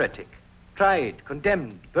 the heretic, tried,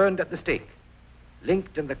 condemned, burned at the stake,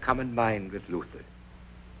 linked in the common mind with Luther.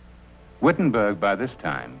 Wittenberg, by this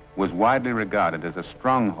time, was widely regarded as a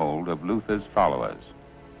stronghold of Luther's followers.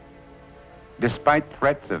 Despite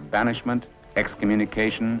threats of banishment,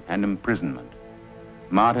 excommunication, and imprisonment,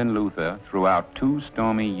 Martin Luther, throughout 2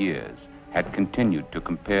 stormy years, had continued to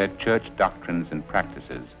compare church doctrines and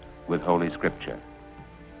practices with Holy Scripture.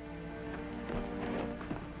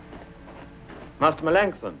 Master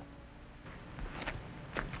Melanchthon,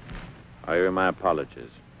 I owe you my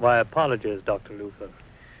apologies. Why apologies, Dr. Luther?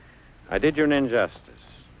 I did you an injustice.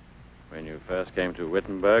 When you first came to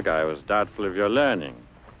Wittenberg, I was doubtful of your learning.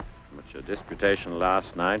 But your disputation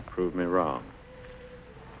last night proved me wrong.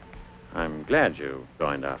 I'm glad you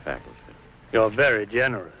joined our faculty. You're very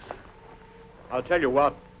generous. I'll tell you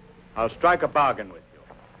what. I'll strike a bargain with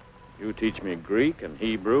you. You teach me Greek and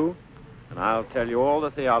Hebrew, and I'll tell you all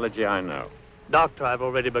the theology I know. Doctor, I've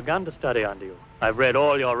already begun to study under you. I've read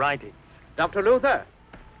all your writings. Dr. Luther.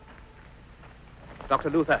 Dr.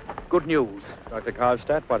 Luther, good news. Dr.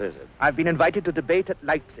 Karlstadt, what is it? I've been invited to debate at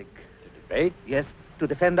Leipzig. To debate? Yes, to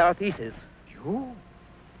defend our thesis. You?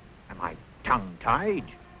 Am I tongue-tied?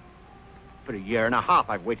 For 1.5 years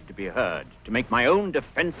I've waited to be heard, to make my own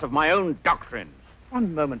defense of my own doctrines.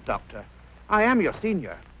 One moment, Doctor. I am your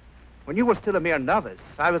senior. When you were still a mere novice,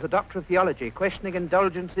 I was a doctor of theology, questioning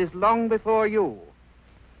indulgences long before you.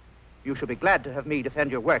 You shall be glad to have me defend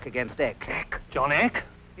your work against Eck. Eck? John Eck?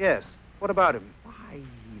 Yes. What about him? I'll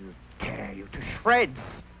tear you to shreds.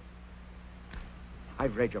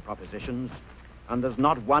 I've read your propositions, and there's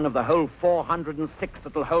not one of the whole 406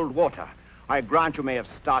 that'll hold water. I grant you may have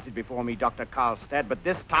started before me, Dr. Karlstadt, but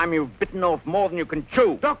this time you've bitten off more than you can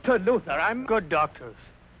chew. Dr. Luther, I'm... Good doctors.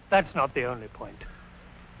 That's not the only point.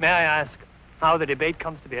 May I ask how the debate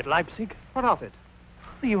comes to be at Leipzig? What of it?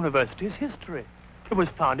 The university's history. It was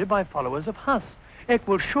founded by followers of Huss. Eck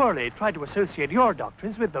will surely try to associate your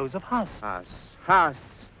doctrines with those of Huss. Huss.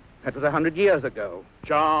 That was 100 years ago.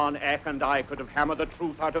 John Eck and I could have hammered the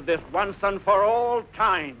truth out of this once and for all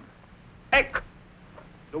time. Eck,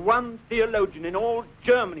 the one theologian in all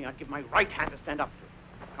Germany I'd give my right hand to stand up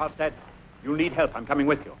to. Karlstadt, you'll need help. I'm coming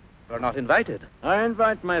with you. You're not invited. I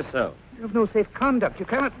invite myself. You have no safe conduct. You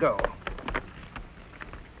cannot go.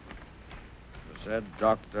 Said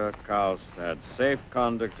Dr. Karlstadt, safe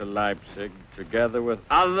conduct to Leipzig, together with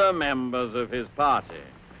other members of his party.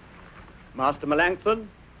 Master Melanchthon,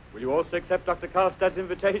 will you also accept Dr. Karlstadt's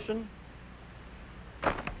invitation?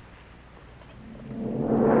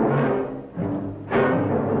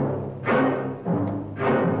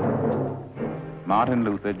 Martin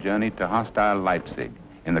Luther journeyed to hostile Leipzig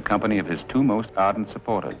in the company of his 2 most ardent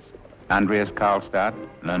supporters, Andreas Karlstadt,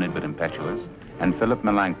 learned but impetuous, and Philip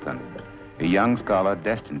Melanchthon, a young scholar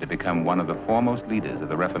destined to become one of the foremost leaders of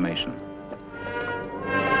the Reformation.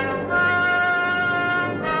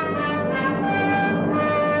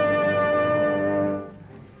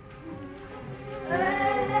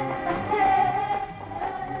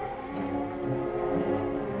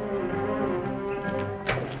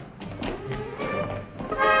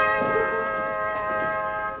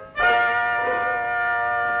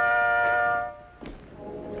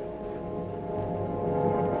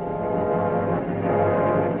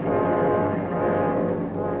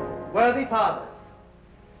 Worthy fathers,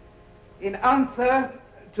 in answer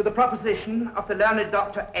to the proposition of the learned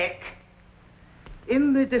Dr. Eck,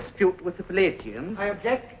 in the dispute with the Pelagians, I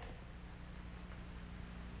object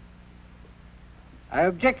I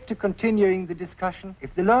object to continuing the discussion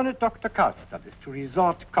if the learned Dr. Karlstadt is to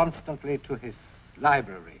resort constantly to his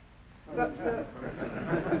library.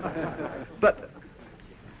 But...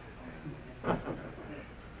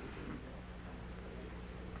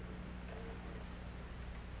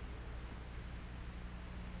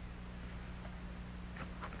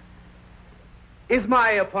 Is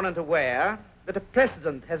my opponent aware that a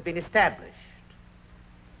precedent has been established?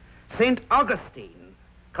 St. Augustine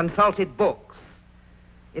consulted books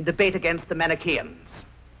in debate against the Manichaeans.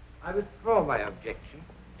 I withdraw my objection.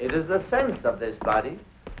 It is the sense of this body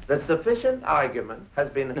that sufficient argument has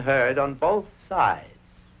been heard on both sides.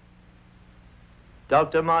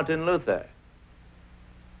 Dr. Martin Luther,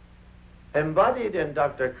 embodied in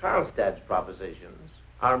Dr. Karlstadt's propositions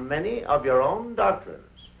are many of your own doctrines.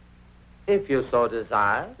 If you so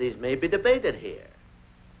desire, these may be debated here.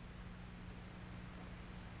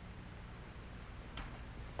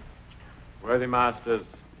 Worthy masters,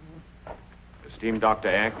 esteemed Dr.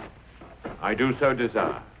 Eck, I do so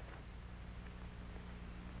desire.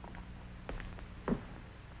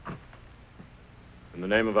 In the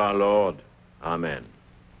name of our Lord, Amen.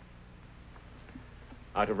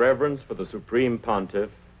 Out of reverence for the Supreme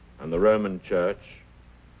Pontiff and the Roman Church,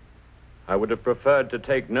 I would have preferred to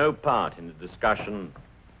take no part in a discussion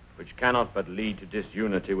which cannot but lead to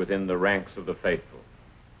disunity within the ranks of the faithful.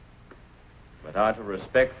 But out of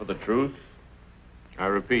respect for the truth, I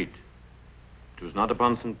repeat, it was not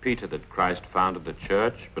upon St. Peter that Christ founded the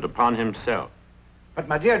church, but upon himself. But,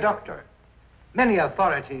 my dear doctor, many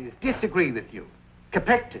authorities disagree with you.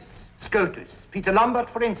 Capectus, Scotus, Peter Lombard,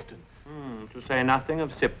 for instance. To say nothing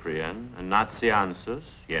of Cyprian and Nazianzus,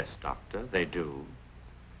 yes, doctor, they do.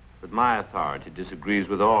 But my authority disagrees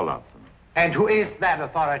with all of them. And who is that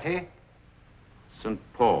authority? St.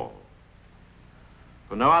 Paul.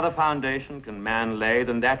 For no other foundation can man lay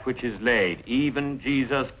than that which is laid, even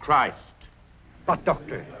Jesus Christ. But,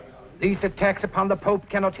 doctor, these attacks upon the Pope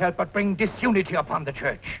cannot help but bring disunity upon the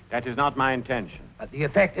Church. That is not my intention. But the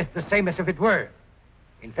effect is the same as if it were.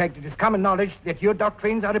 In fact, it is common knowledge that your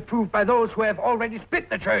doctrines are approved by those who have already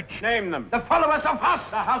split the Church. Name them. The followers of Huss.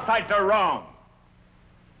 The Hussites are wrong.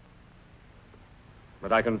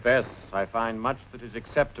 But I confess I find much that is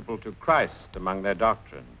acceptable to Christ among their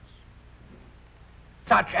doctrines.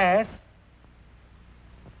 Such as?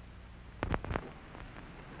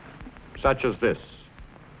 Such as this.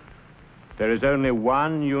 There is only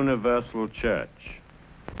one universal church.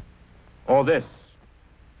 Or this.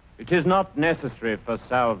 It is not necessary for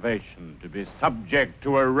salvation to be subject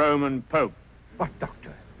to a Roman Pope. But,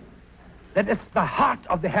 doctor, that is the heart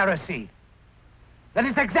of the heresy. That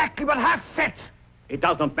is exactly what Huss said. It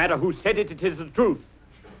does not matter who said it, it is the truth.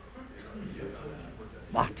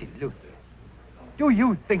 Martin Luther, do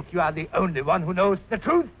you think you are the only one who knows the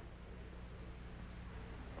truth?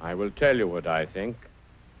 I will tell you what I think.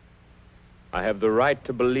 I have the right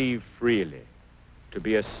to believe freely, to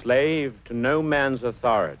be a slave to no man's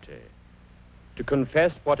authority, to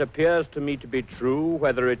confess what appears to me to be true,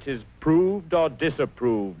 whether it is proved or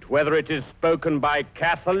disapproved, whether it is spoken by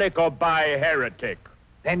Catholic or by heretic.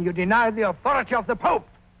 Then you deny the authority of the Pope.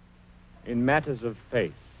 In matters of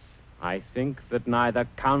faith, I think that neither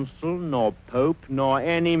council nor pope nor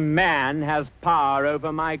any man has power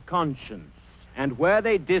over my conscience. And where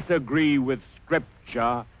they disagree with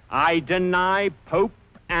Scripture, I deny pope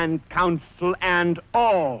and council and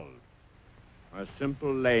all. A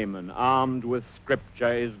simple layman armed with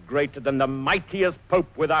Scripture is greater than the mightiest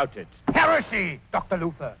pope without it. Heresy, Dr.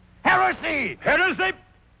 Luther. Heresy! Heresy!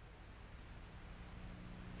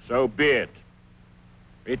 So be it.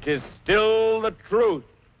 It is still the truth.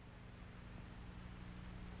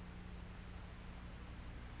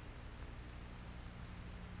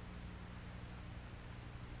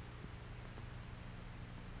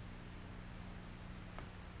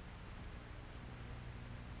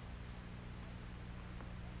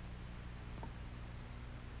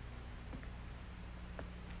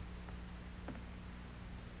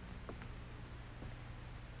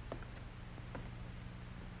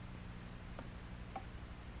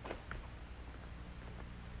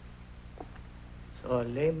 So a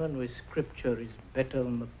layman with Scripture is better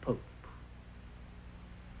than the Pope.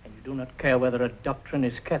 And you do not care whether a doctrine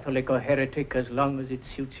is Catholic or heretic as long as it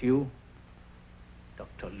suits you?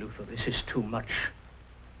 Dr. Luther, this is too much.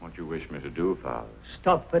 What do you wish me to do, Father?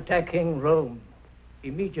 Stop attacking Rome.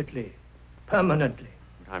 Immediately. Permanently.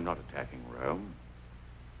 I'm not attacking Rome.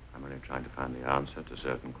 I'm only trying to find the answer to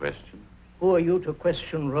certain questions. Who are you to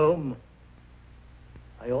question Rome?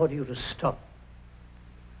 I order you to stop.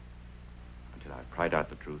 Until I've pried out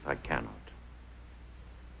the truth, I cannot.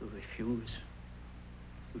 You refuse.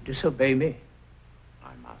 You disobey me.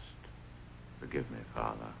 I must. Forgive me,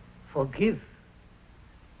 Father. Forgive?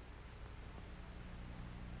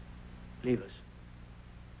 Leave us.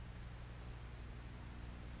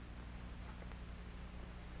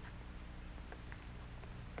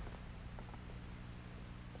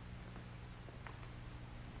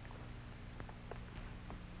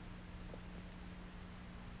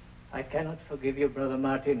 I cannot forgive you, Brother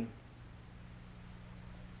Martin.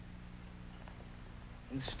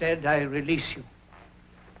 Instead, I release you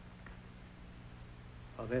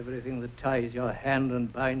of everything that ties your hand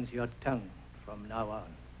and binds your tongue from now on.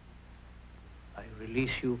 I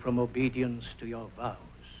release you from obedience to your vows,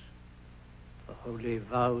 the holy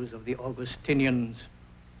vows of the Augustinians,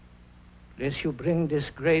 lest you bring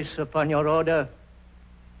disgrace upon your order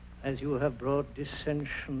as you have brought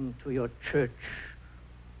dissension to your church.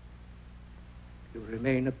 You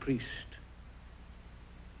remain a priest,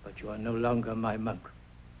 but you are no longer my monk.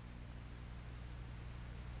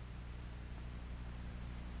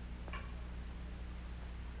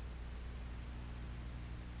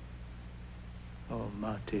 Oh,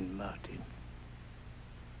 Martin, Martin,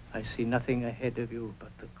 I see nothing ahead of you but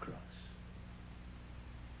the cross.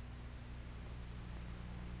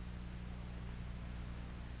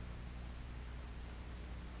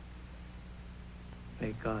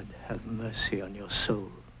 May God have mercy on your soul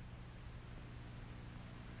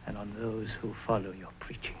and on those who follow your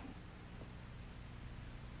preaching.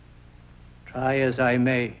 Try as I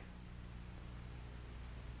may,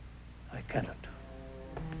 I cannot.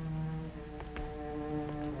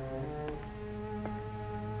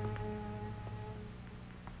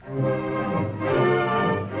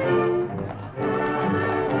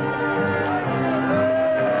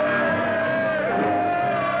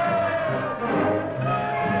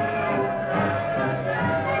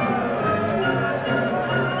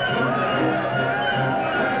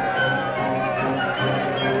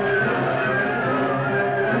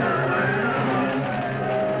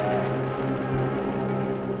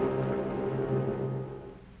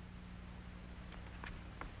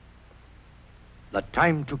 The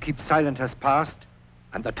time to keep silent has passed,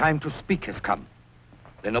 and the time to speak has come.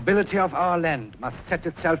 The nobility of our land must set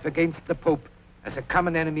itself against the Pope as a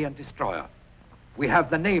common enemy and destroyer. We have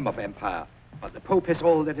the name of empire, but the Pope has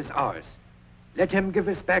all that is ours. Let him give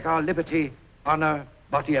us back our liberty, honor,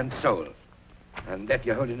 body, and soul. And that,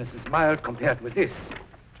 Your Holiness, is mild compared with this.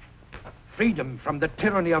 Freedom from the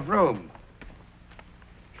tyranny of Rome.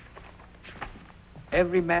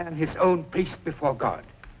 Every man his own priest before God.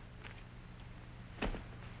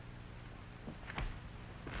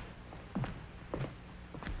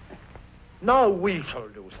 Now we shall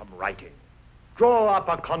do some writing. Draw up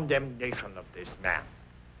a condemnation of this man.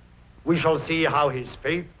 We shall see how his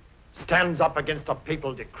faith stands up against a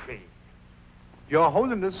papal decree. Your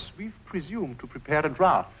Holiness, we've presumed to prepare a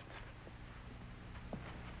draft.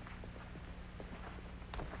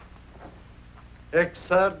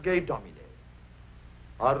 Exerge Domine.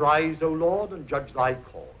 Arise, O Lord, and judge thy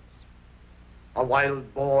cause. A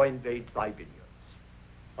wild boar invades thy vineyards.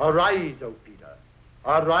 Arise, O Peter.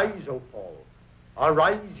 Arise, O Paul.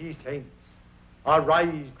 Arise, ye saints.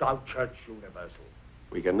 Arise, thou church universal.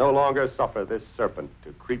 We can no longer suffer this serpent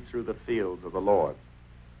to creep through the fields of the Lord.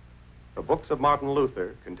 The books of Martin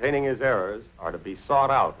Luther, containing his errors, are to be sought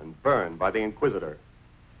out and burned by the Inquisitor.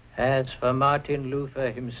 As for Martin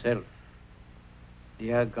Luther himself,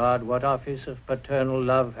 dear God, what office of paternal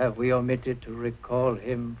love have we omitted to recall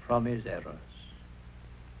him from his errors?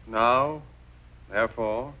 Now,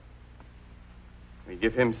 therefore, we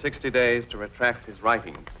give him 60 days to retract his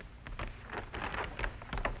writings.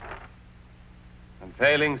 And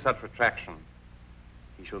failing such retraction,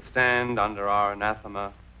 he shall stand under our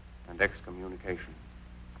anathema and excommunication.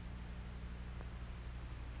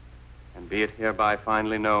 And be it hereby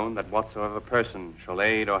finally known that whatsoever person shall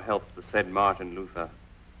aid or help the said Martin Luther,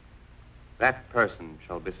 that person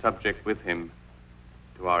shall be subject with him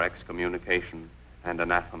to our excommunication and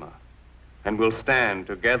anathema, and will stand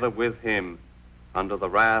together with him under the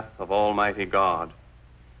wrath of Almighty God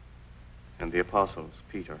and the apostles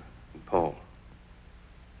Peter and Paul.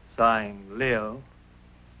 Signed, Leo,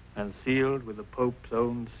 and sealed with the Pope's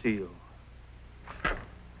own seal.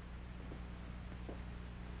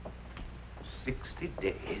 60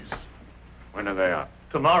 days. When are they up?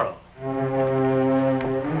 Tomorrow.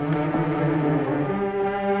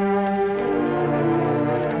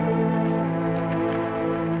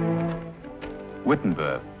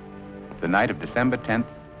 Wittenberg, the night of December 10th,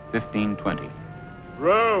 1520.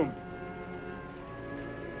 Rome,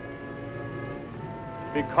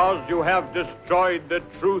 because you have destroyed the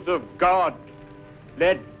truth of God,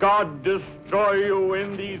 let God destroy you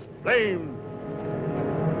in these flames.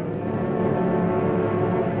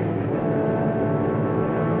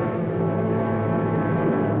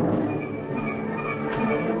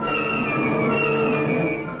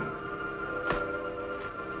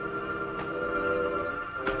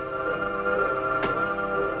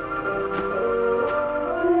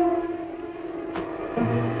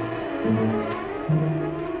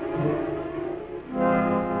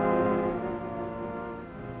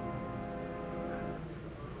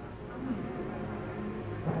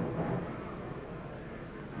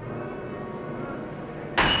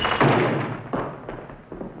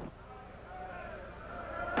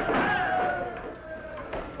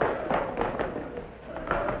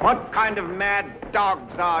 What kind of mad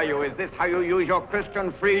dogs are you? Is this how you use your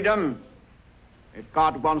Christian freedom? If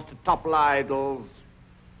God wants to topple idols,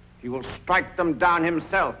 he will strike them down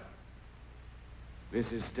himself. This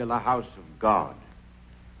is still a house of God.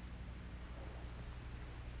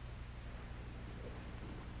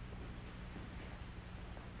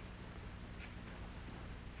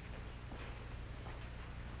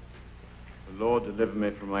 The Lord deliver me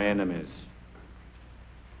from my enemies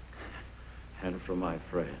and from my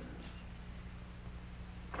friends.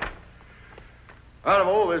 Out of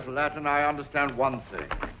all this Latin, I understand one thing.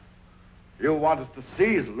 You want us to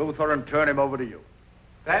seize Luther and turn him over to you.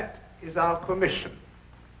 That is our commission.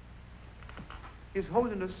 His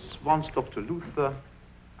Holiness wants Dr. Luther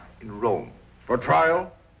in Rome. For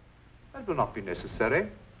trial? That will not be necessary.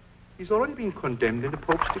 He's already been condemned in the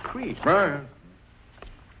Pope's decree. Right.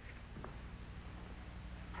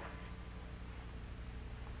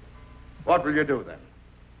 What will you do, then?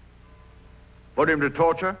 Put him to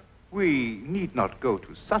torture? We need not go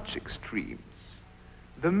to such extremes.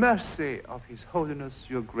 The mercy of His Holiness,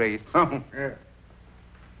 Your Grace. Oh, yeah.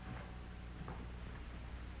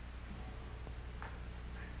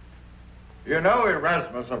 You know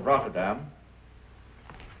Erasmus of Rotterdam?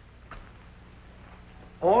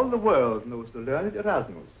 All the world knows the learned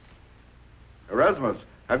Erasmus. Erasmus,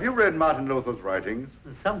 have you read Martin Luther's writings?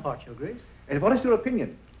 Some part, Your Grace. And what is your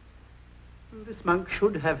opinion? This monk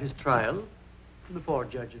should have his trial before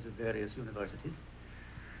judges of various universities.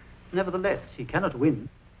 Nevertheless, he cannot win.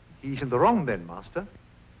 He's in the wrong then, Master.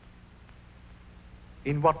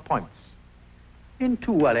 In what points? In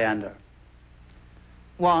two, Aleander.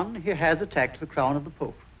 One, he has attacked the crown of the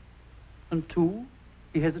Pope. And two,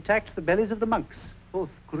 he has attacked the bellies of the monks, both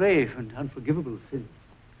grave and unforgivable sins.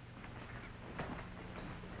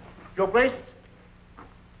 Your Grace,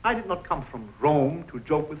 I did not come from Rome to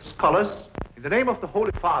joke with scholars. In the name of the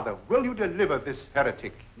Holy Father, will you deliver this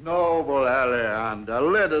heretic? Noble Aleander,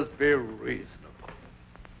 let us be reasonable.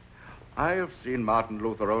 I have seen Martin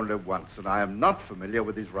Luther only once, and I am not familiar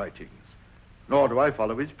with his writings. Nor do I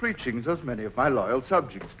follow his preachings, as many of my loyal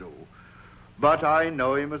subjects do. But I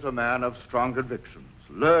know him as a man of strong convictions,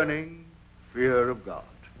 learning, fear of God.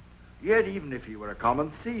 Yet even if he were a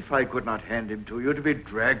common thief, I could not hand him to you to be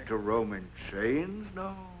dragged to Rome in chains.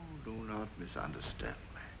 No, do not misunderstand me.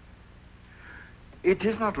 It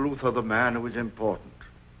is not Luther the man who is important.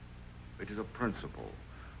 It is a principle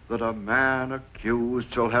that a man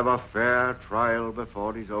accused shall have a fair trial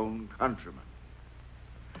before his own countrymen.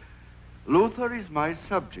 Luther is my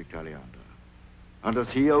subject, Aleander, and as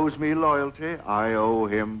he owes me loyalty, I owe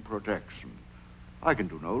him protection. I can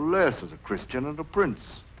do no less as a Christian and a prince.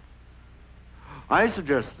 I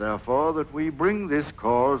suggest, therefore, that we bring this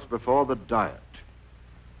cause before the Diet,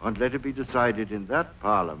 and let it be decided in that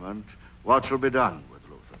Parliament what shall be done with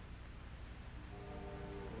Luther.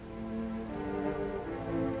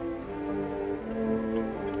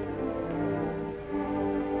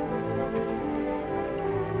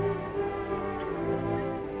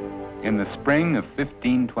 In the spring of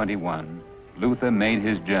 1521, Luther made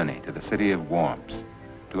his journey to the city of Worms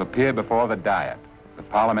to appear before the Diet, the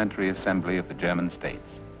parliamentary assembly of the German states.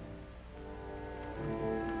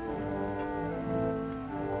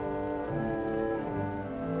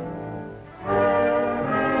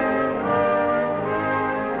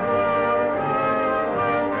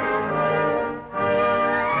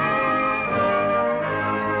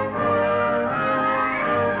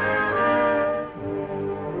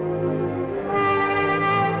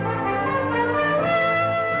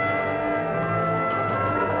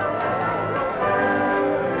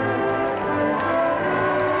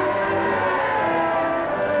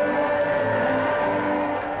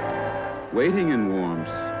 Waiting in Worms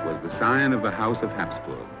was the sign of the House of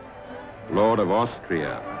Habsburg, Lord of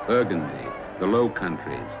Austria, Burgundy, the Low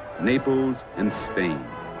Countries, Naples, and Spain,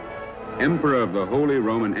 Emperor of the Holy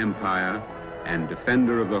Roman Empire and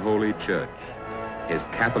defender of the Holy Church, His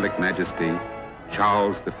Catholic Majesty,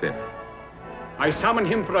 Charles V. I summon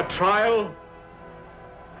him for a trial,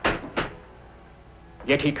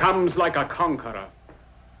 yet he comes like a conqueror.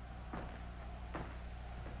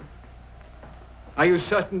 Are you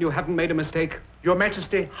certain you haven't made a mistake? Your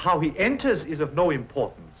Majesty, how he enters is of no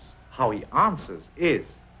importance. How he answers is.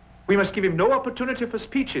 We must give him no opportunity for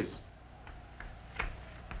speeches.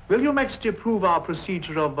 Will Your Majesty approve our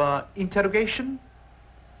procedure of interrogation?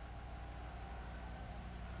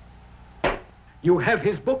 You have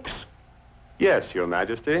his books? Yes, Your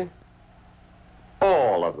Majesty.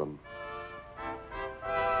 All of them.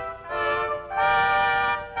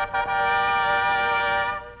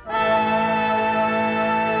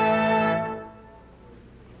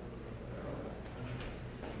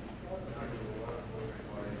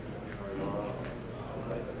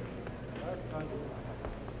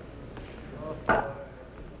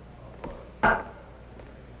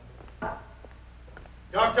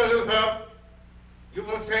 Dr. Luther, you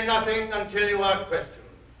will say nothing until you are questioned.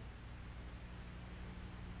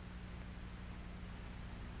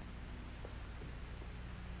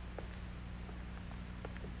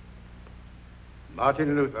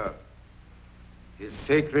 Martin Luther, His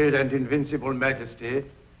Sacred and Invincible Majesty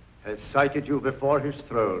has cited you before his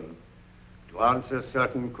throne to answer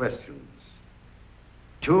certain questions.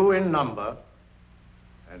 2 in number,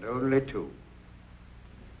 and only 2.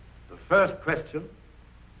 The first question,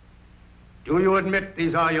 do you admit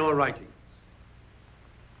these are your writings?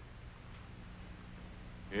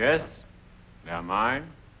 Yes, they're mine.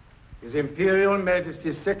 His Imperial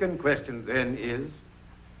Majesty's second question, then, is,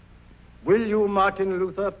 will you, Martin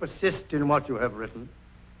Luther, persist in what you have written?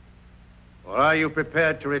 Or are you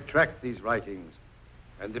prepared to retract these writings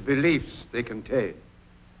and the beliefs they contain?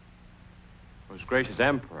 Most gracious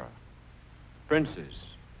Emperor, princes,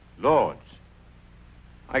 lords,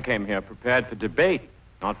 I came here prepared for debate,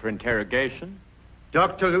 not for interrogation.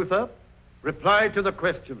 Dr. Luther, reply to the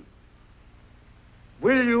question.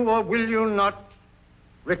 Will you or will you not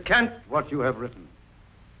recant what you have written?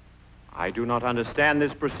 I do not understand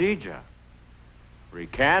this procedure.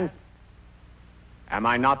 Recant? Am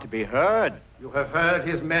I not to be heard? You have heard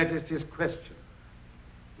His Majesty's question.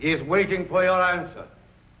 He is waiting for your answer.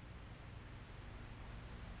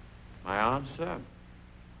 My answer?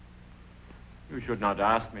 You should not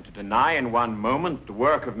ask me to deny in one moment the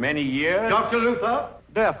work of many years. Dr. Luther?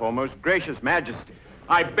 Therefore, most gracious Majesty,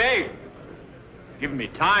 I beg, give me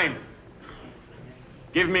time.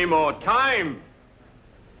 Give me more time.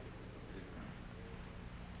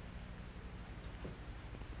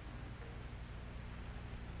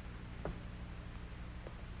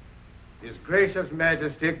 His Gracious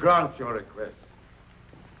Majesty grants your request.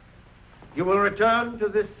 You will return to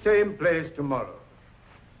this same place tomorrow,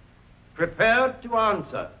 prepared to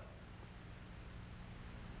answer.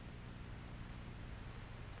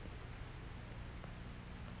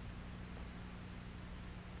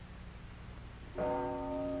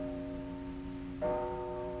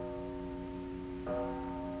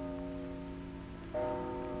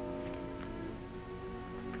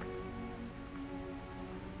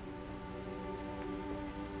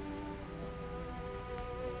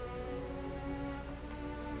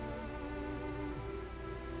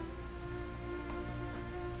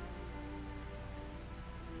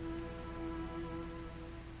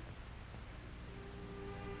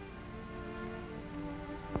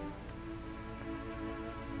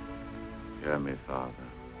 Hear me, Father.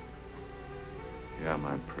 Hear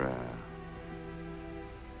my prayer.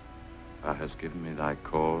 Thou hast given me thy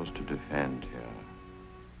cause to defend here,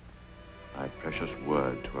 thy precious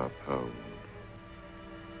word to uphold.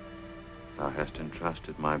 Thou hast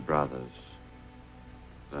entrusted my brothers,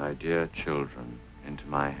 thy dear children, into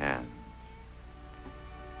my hands,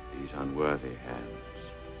 these unworthy hands.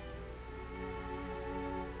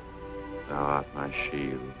 Thou art my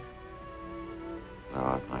shield. Thou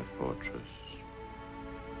art my fortress.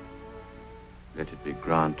 Let it be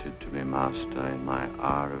granted to me, Master, in my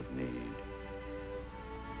hour of need,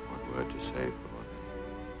 what word to say for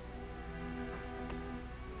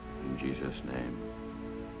thee. In Jesus' name,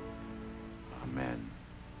 amen.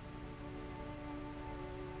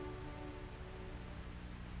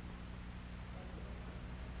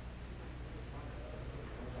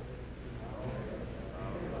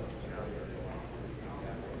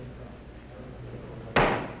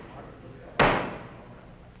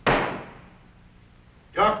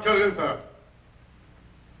 Dr. Luther.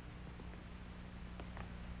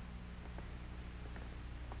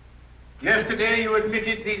 Yesterday you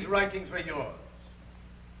admitted these writings were yours.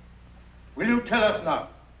 Will you tell us now,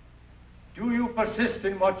 do you persist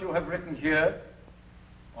in what you have written here,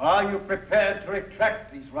 or are you prepared to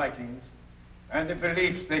retract these writings and the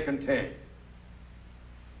beliefs they contain?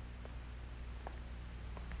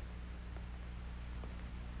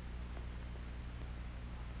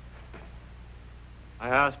 I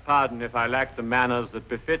ask pardon if I lack the manners that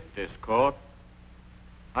befit this court.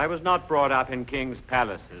 I was not brought up in king's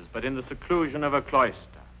palaces, but in the seclusion of a cloister.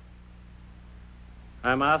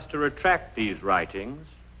 I am asked to retract these writings,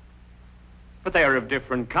 but they are of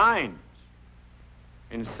different kinds.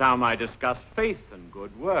 In some I discuss faith and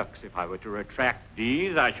good works. If I were to retract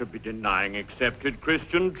these, I should be denying accepted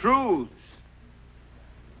Christian truths.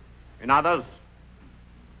 In others,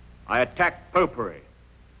 I attack popery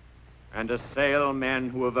and assail men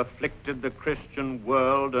who have afflicted the Christian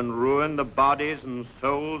world and ruined the bodies and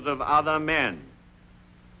souls of other men.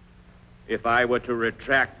 If I were to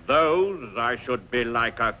retract those, I should be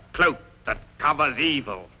like a cloak that covers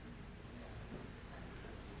evil.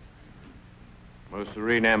 Most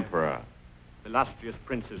Serene Emperor, Illustrious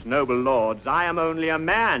princes, noble lords, I am only a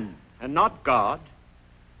man and not God.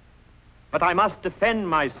 But I must defend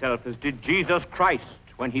myself as did Jesus Christ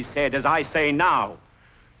when he said, as I say now,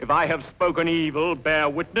 if I have spoken evil, bear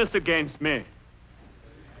witness against me.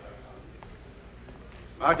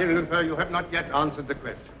 Martin Luther, you have not yet answered the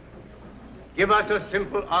question. Give us a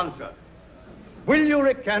simple answer. Will you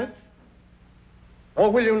recant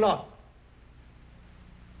or will you not?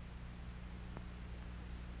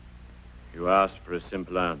 You asked for a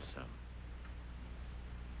simple answer.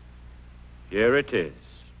 Here it is.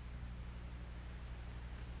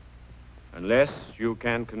 Unless you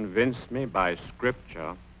can convince me by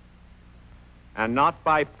Scripture, and not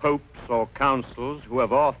by popes or councils who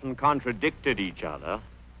have often contradicted each other,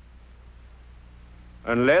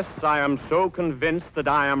 unless I am so convinced that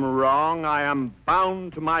I am wrong, I am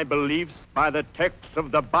bound to my beliefs by the text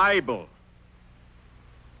of the Bible.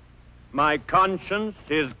 My conscience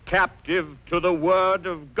is captive to the Word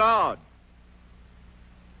of God.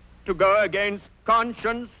 To go against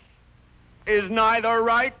conscience is neither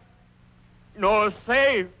right nor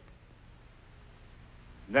safe.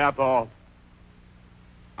 Therefore,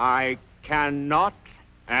 I cannot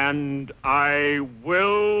and I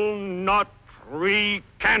will not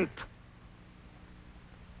recant.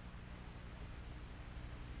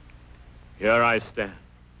 Here I stand.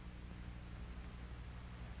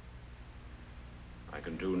 I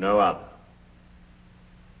can do no other.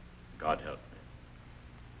 God help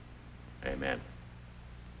me. Amen.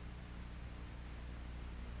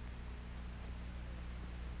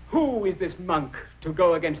 Who is this monk to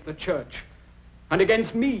go against the church and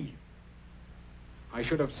against me? I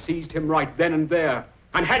should have seized him right then and there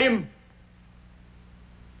and had him.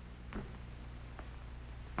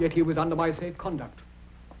 Yet he was under my safe conduct.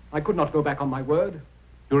 I could not go back on my word.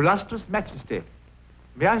 Your illustrious Majesty,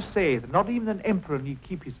 may I say that not even an emperor need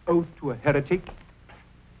keep his oath to a heretic?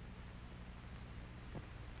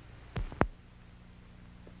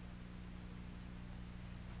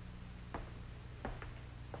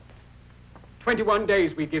 "21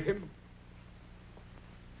 days we give him.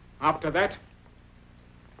 After that,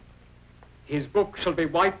 his book shall be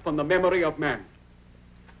wiped from the memory of man.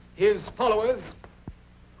 His followers,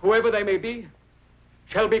 whoever they may be,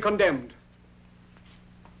 shall be condemned.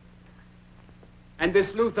 And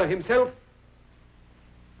this Luther himself,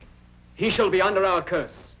 he shall be under our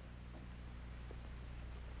curse.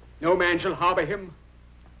 No man shall harbor him,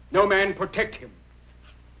 no man protect him.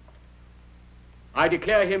 I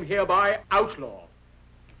declare him hereby outlaw,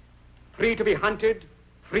 free to be hunted,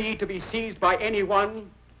 free to be seized by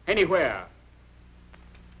anyone, anywhere.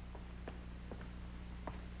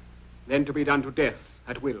 Then to be done to death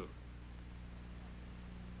at will.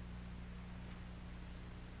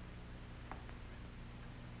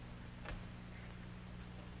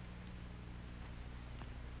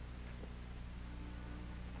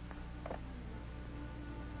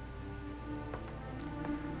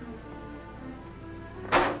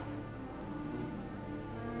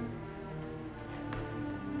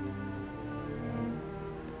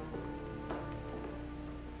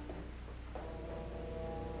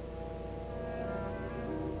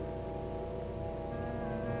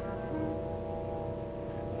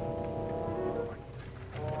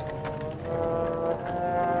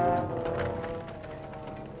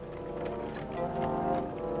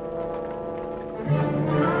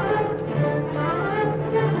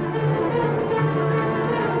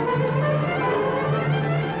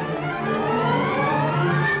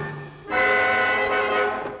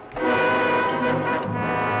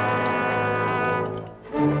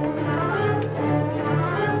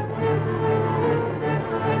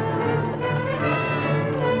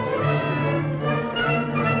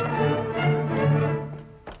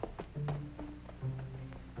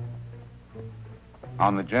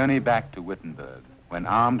 On the journey back to Wittenberg, when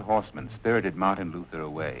armed horsemen spirited Martin Luther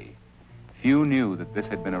away, few knew that this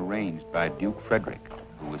had been arranged by Duke Frederick,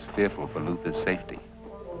 who was fearful for Luther's safety.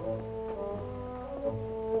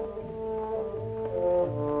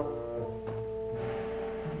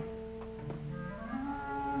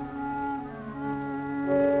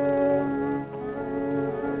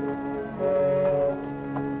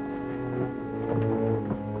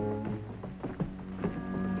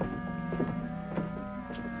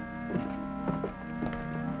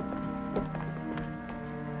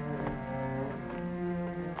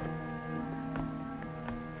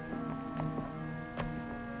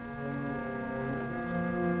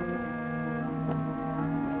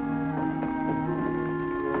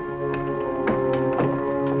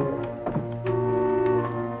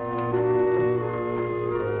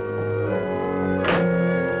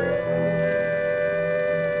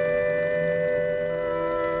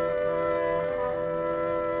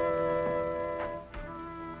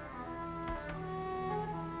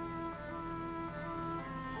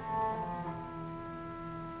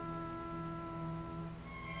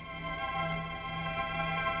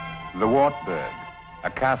 The Wartburg, a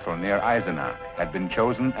castle near Eisenach, had been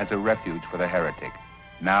chosen as a refuge for the heretic,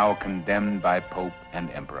 now condemned by Pope and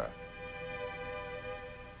Emperor.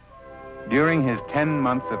 During his 10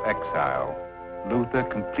 months of exile, Luther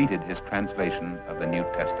completed his translation of the New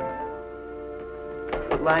Testament.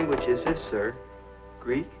 What language is this, sir?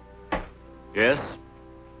 Greek? Yes?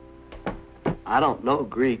 I don't know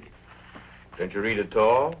Greek. Don't you read at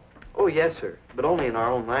all? Oh, yes, sir, but only in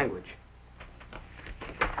our own language.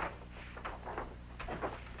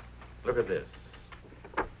 Look at this.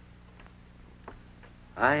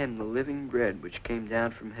 I am the living bread which came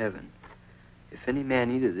down from heaven. If any man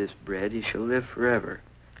eat of this bread, he shall live forever.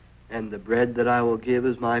 And the bread that I will give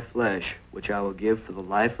is my flesh, which I will give for the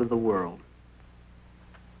life of the world.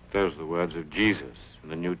 Those are the words of Jesus in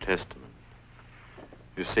the New Testament.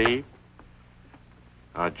 You see,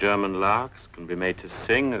 our German larks can be made to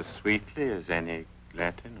sing as sweetly as any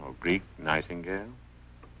Latin or Greek nightingale.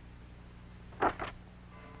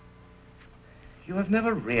 You have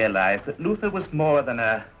never realized that Luther was more than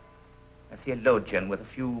a theologian with a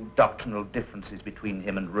few doctrinal differences between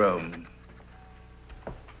him and Rome.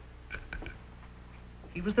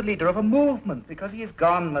 He was the leader of a movement. Because he is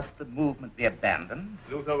gone, must the movement be abandoned?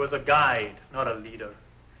 Luther was a guide, not a leader.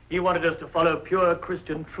 He wanted us to follow pure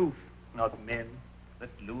Christian truth, not men. But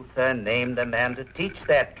Luther named a man to teach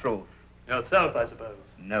that truth. Yourself, I suppose.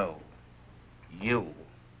 No, you.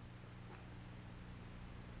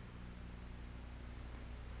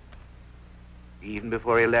 Even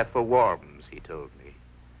before he left for Worms, he told me,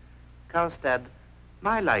 Karlstad,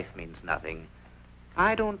 my life means nothing.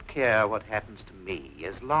 I don't care what happens to me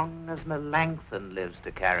as long as Melanchthon lives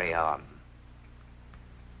to carry on.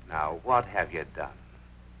 Now, what have you done?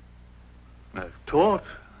 I've taught,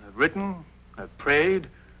 I've written, I've prayed.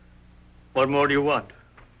 What more do you want?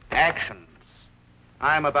 Actions.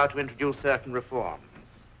 I'm about to introduce certain reforms.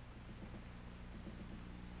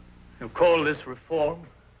 You call this reform?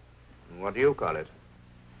 What do you call it?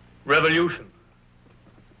 Revolution.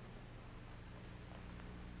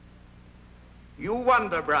 You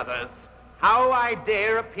wonder, brothers, how I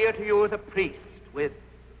dare appear to you as a priest with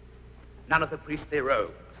none of the priestly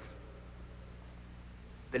robes.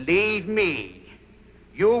 Believe me,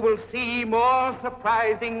 you will see more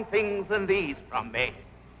surprising things than these from me.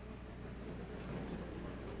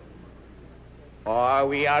 For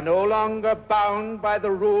we are no longer bound by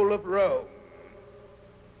the rule of Rome.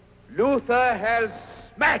 Luther has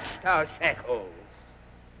smashed our shackles.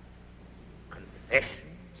 Confessions,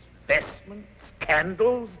 vestments,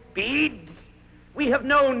 candles, beads, we have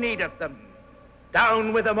no need of them.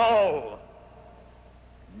 Down with them all.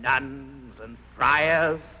 Nuns and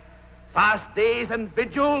friars, fast days and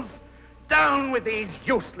vigils, down with these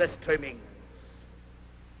useless trimmings.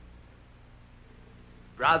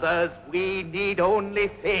 Brothers, we need only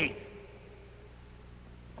faith.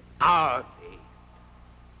 Our faith.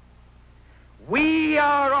 We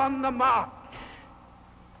are on the march,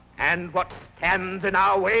 and what stands in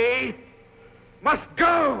our way must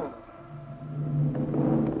go.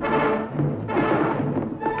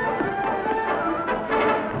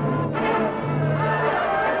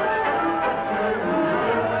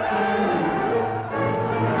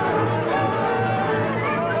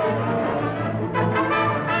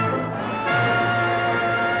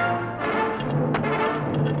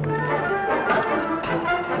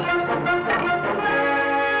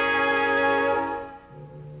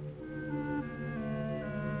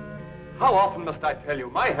 How often must I tell you,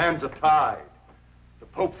 my hands are tied. The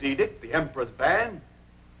Pope's edict, the Emperor's ban.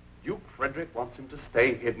 Duke Frederick wants him to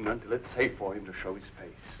stay hidden until it's safe for him to show his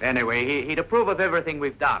face. Anyway, he'd approve of everything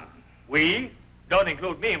we've done. We? Don't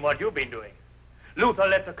include me in what you've been doing. Luther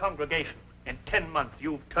led the congregation. In 10 months,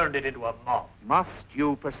 you've turned it into a mob. Must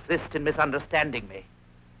you persist in misunderstanding me?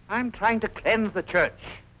 I'm trying to cleanse the church.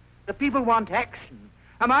 The people want action.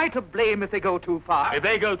 Am I to blame if they go too far? If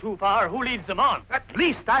they go too far, who leads them on? At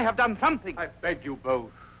least I have done something. I beg you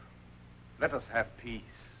both, let us have peace.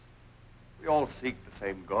 We all seek the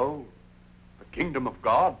same goal, the kingdom of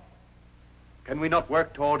God. Can we not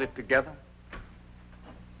work toward it together?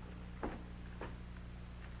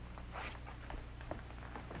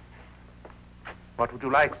 What would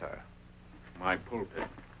you like, sir? My pulpit.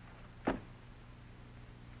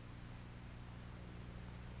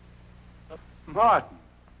 Martin,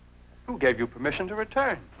 who gave you permission to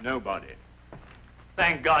return? Nobody.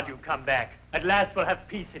 Thank God you've come back. At last we'll have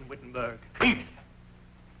peace in Wittenberg. Peace?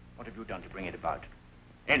 What have you done to bring it about?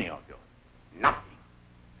 Any of you? Nothing.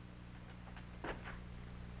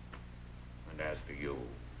 And as for you,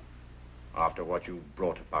 after what you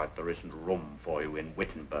brought about, there isn't room for you in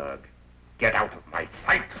Wittenberg. Get out of my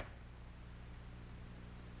sight.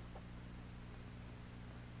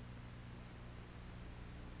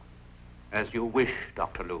 As you wish,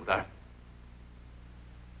 Dr. Luther.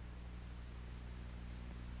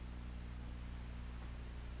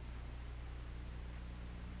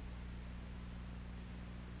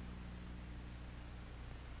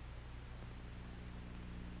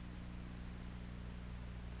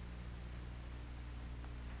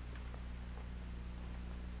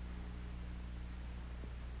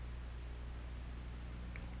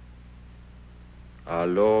 Our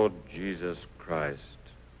Lord Jesus Christ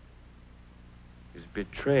is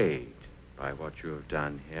betrayed by what you have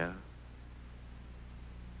done here.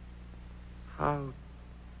 How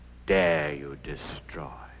dare you destroy?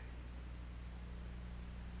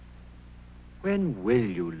 When will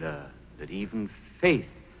you learn that even faith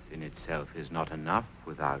in itself is not enough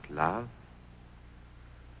without love?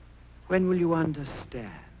 When will you understand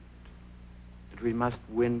that we must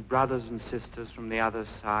win brothers and sisters from the other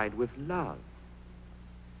side with love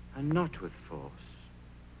and not with force?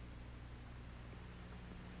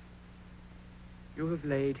 You have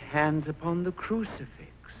laid hands upon the crucifix.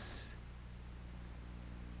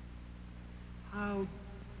 How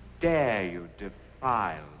dare you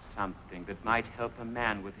defile something that might help a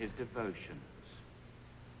man with his devotions?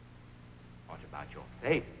 What about your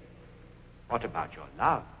faith? What about your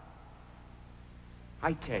love?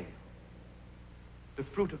 I tell you, the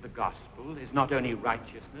fruit of the gospel is not only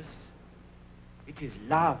righteousness, it is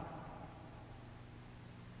love.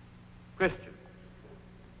 Christian,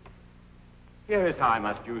 here is how I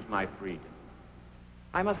must use my freedom.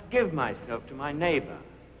 I must give myself to my neighbor,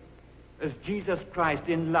 as Jesus Christ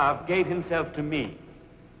in love gave himself to me.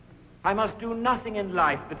 I must do nothing in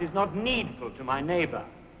life that is not needful to my neighbor,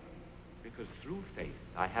 because through faith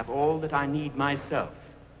I have all that I need myself.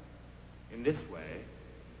 In this way,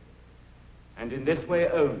 and in this way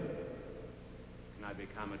only, can I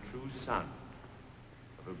become a true son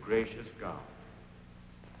of a gracious God.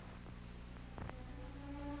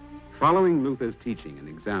 Following Luther's teaching and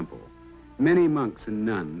example, many monks and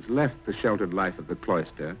nuns left the sheltered life of the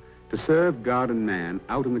cloister to serve God and man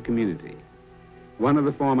out in the community. One of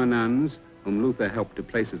the former nuns, whom Luther helped to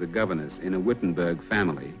place as a governess in a Wittenberg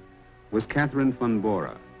family, was Catherine von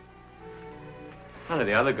Bora. None of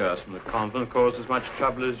the other girls from the convent caused as much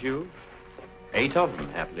trouble as you. 8 of them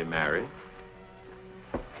happily married.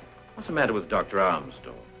 What's the matter with Dr.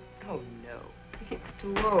 Armstrong? Oh, no. It's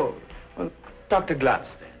too old. Well, Dr. Glass,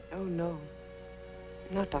 then. Oh, no.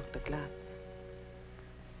 Not Dr. Glass.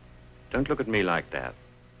 Don't look at me like that.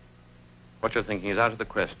 What you're thinking is out of the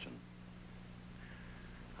question.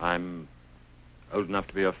 I'm old enough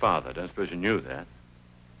to be your father. Don't suppose you knew that.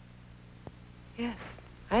 Yes,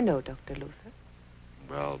 I know, Dr. Luther.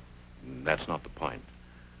 Well, that's not the point.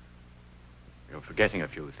 You're forgetting a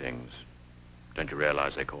few things. Don't you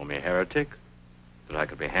realize they call me a heretic? That I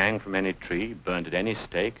could be hanged from any tree, burned at any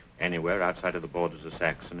stake, anywhere outside of the borders of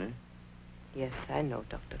Saxony? Yes, I know,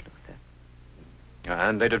 Dr. Luther.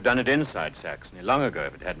 And they'd have done it inside Saxony long ago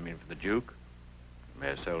if it hadn't been for the Duke.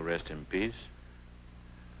 May his soul rest in peace.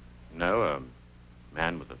 No, a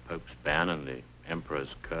man with the Pope's ban and the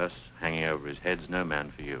Emperor's curse hanging over his head's no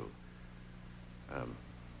man for you.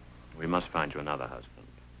 We must find you another husband.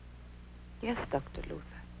 Yes, Dr. Luther.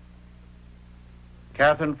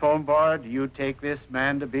 Catherine von Bora, do you take this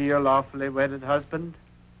man to be your lawfully wedded husband?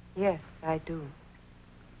 Yes, I do.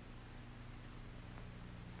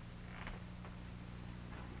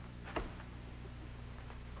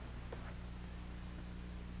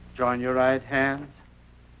 Join your right hands.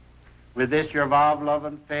 With this your vow of love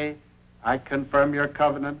and faith, I confirm your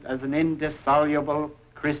covenant as an indissoluble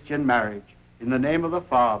Christian marriage. In the name of the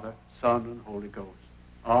Father, Son, and Holy Ghost.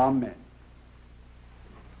 Amen.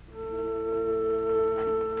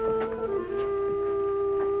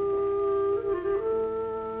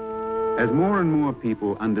 As more and more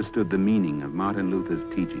people understood the meaning of Martin Luther's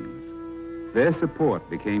teachings, their support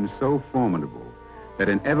became so formidable that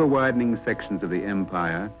in ever-widening sections of the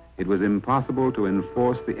empire, it was impossible to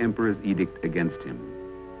enforce the emperor's edict against him.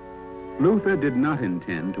 Luther did not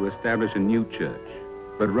intend to establish a new church,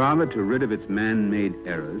 but rather to rid of its man-made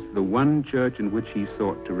errors the one church in which he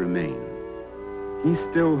sought to remain. He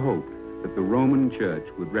still hoped that the Roman Church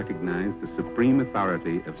would recognize the supreme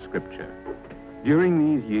authority of Scripture.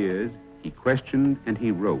 During these years, he questioned and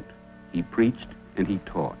he wrote, he preached and he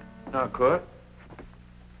taught. Now, Kurt,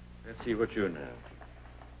 let's see what you know.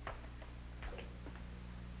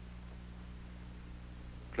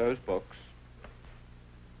 Close books.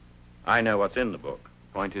 I know what's in the book.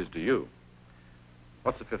 Point is to you.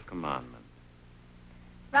 What's the 5th commandment?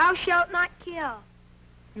 Thou shalt not kill.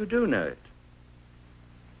 You do know it.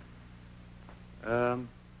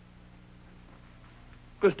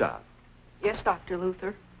 Gustav. Yes, Dr.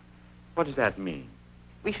 Luther. What does that mean?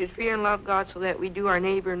 We should fear and love God so that we do our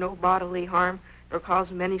neighbor no bodily harm, nor cause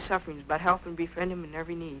him any sufferings, but help and befriend him in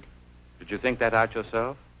every need. Did you think that out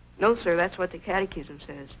yourself? No, sir, that's what the Catechism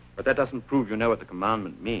says. But that doesn't prove you know what the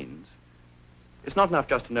commandment means. It's not enough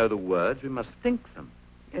just to know the words. We must think them.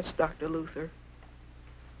 Yes, Dr. Luther.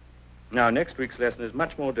 Now, next week's lesson is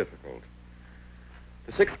much more difficult.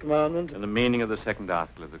 The sixth commandment and the meaning of the second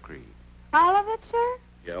article of the Creed. All of it, sir?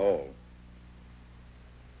 Yeah, all.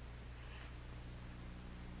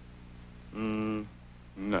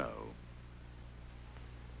 No.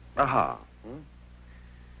 Aha.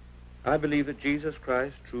 I believe that Jesus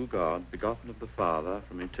Christ, true God, begotten of the Father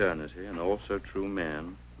from eternity, and also true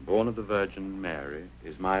man, born of the Virgin Mary,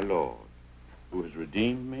 is my Lord, who has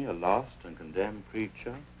redeemed me, a lost and condemned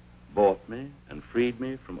creature, bought me and freed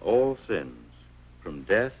me from all sins, from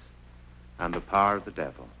death and the power of the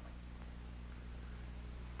devil.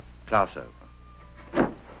 Class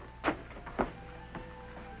over.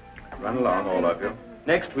 Run along, all of you.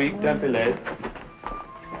 Next week, don't be late.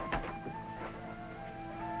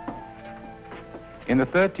 In the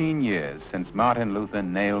 13 years since Martin Luther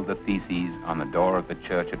nailed the theses on the door of the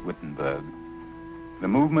church at Wittenberg, the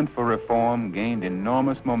movement for reform gained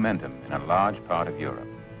enormous momentum in a large part of Europe.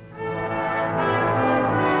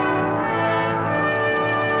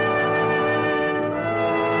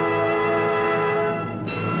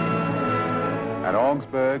 At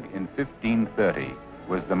Augsburg in 1530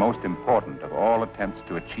 was the most important of all attempts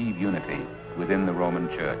to achieve unity within the Roman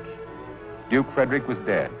Church. Duke Frederick was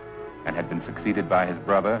dead and had been succeeded by his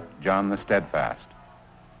brother, John the Steadfast.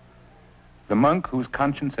 The monk whose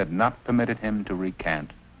conscience had not permitted him to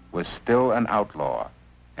recant was still an outlaw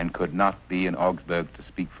and could not be in Augsburg to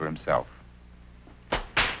speak for himself.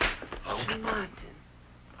 Martin.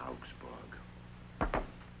 Augsburg.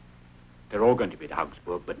 They're all going to be at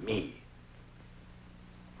Augsburg but me.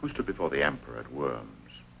 Who stood before the emperor at Worms?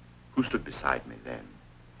 Who stood beside me then?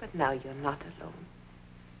 But now you're not alone.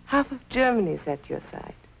 Half of Germany is at your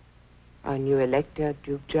side. Our new elector,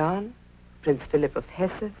 Duke John, Prince Philip of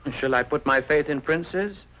Hesse. Shall I put my faith in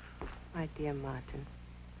princes? My dear Martin,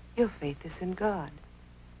 your faith is in God.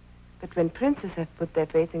 But when princes have put their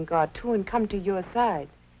faith in God, too, and come to your side,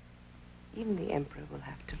 even the emperor will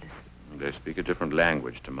have to listen. They speak a different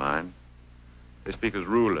language to mine. They speak as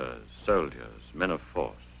rulers, soldiers, men of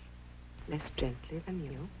force. Less gently than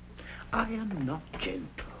you. I am not gentle.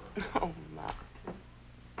 Oh, Martin.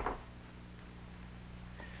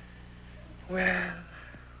 Well,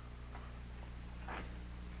 I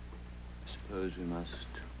suppose we must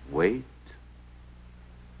wait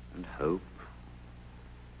and hope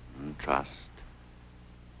and trust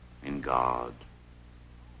in God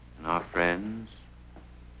and our friends,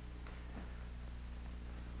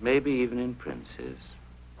 maybe even in princes.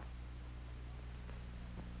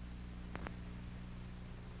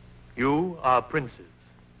 You are princes.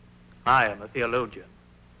 I am a theologian.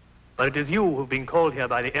 But it is you who've been called here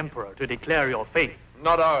by the emperor to declare your faith.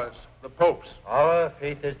 Not ours, the Pope's. Our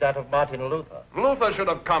faith is that of Martin Luther. Luther should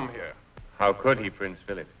have come here. How could he, Prince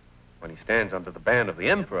Philip, when he stands under the ban of the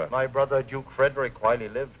emperor? My brother Duke Frederick, while he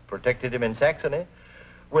lived, protected him in Saxony.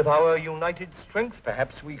 With our united strength,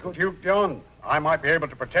 perhaps we could... Duke John, I might be able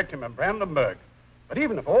to protect him in Brandenburg. But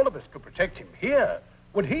even if all of us could protect him here,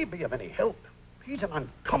 would he be of any help? He's an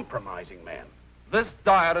uncompromising man. This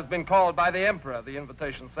diet has been called by the emperor, the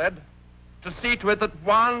invitation said, to see to it that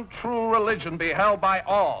one true religion be held by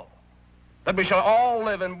all, that we shall all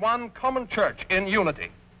live in one common church in unity.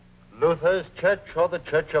 Luther's church or the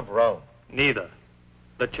Church of Rome? Neither.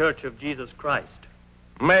 The Church of Jesus Christ.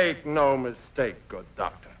 Make no mistake, good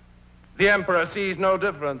doctor. The emperor sees no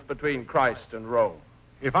difference between Christ and Rome.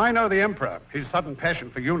 If I know the emperor, his sudden passion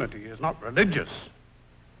for unity is not religious.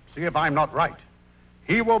 See if I'm not right.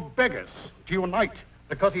 He will beg us to unite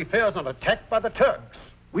because he fears an attack by the Turks.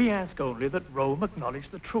 We ask only that Rome acknowledge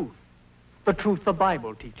the truth the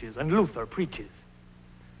Bible teaches and Luther preaches.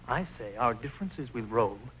 I say our differences with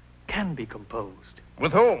Rome can be composed.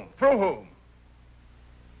 With whom? Through whom?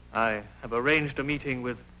 I have arranged a meeting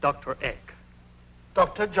with Dr. Eck.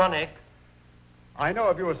 Dr. John Eck? I know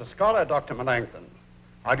of you as a scholar, Dr. Melanchthon.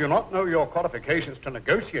 I do not know your qualifications to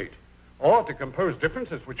negotiate or to compose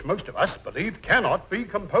differences which most of us believe cannot be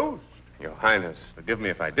composed. Your Highness, forgive me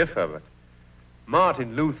if I differ, but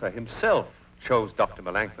Martin Luther himself chose Dr.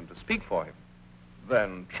 Melanchthon to speak for him.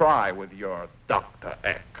 Then try with your Dr.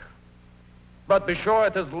 Eck. But be sure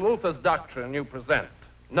it is Luther's doctrine you present,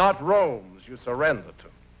 not Rome's you surrender to.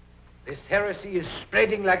 This heresy is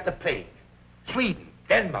spreading like the plague. Sweden,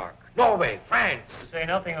 Denmark, Norway, France. To say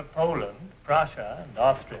nothing of Poland, Prussia, and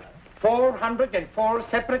Austria. 404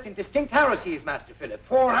 separate and distinct heresies, Master Philip.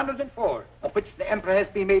 404, of which the Emperor has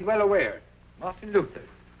been made well aware. Martin Luther,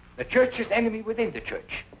 the Church's enemy within the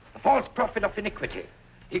Church, the false prophet of iniquity.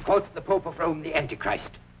 He calls the Pope of Rome the Antichrist,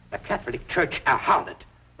 the Catholic Church a harlot,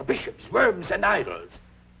 the bishops worms and idols.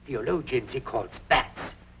 Theologians he calls bats,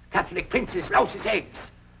 Catholic princes louses eggs.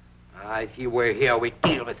 If he were here, we'd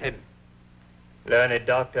deal with him. Learned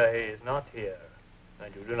doctor, he is not here,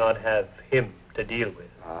 and you do not have him to deal with.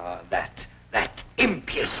 That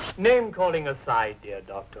impious... Name-calling aside, dear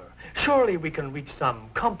doctor, surely we can reach some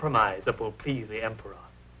compromise that will please the Emperor.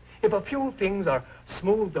 If a few things are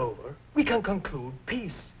smoothed over, we can conclude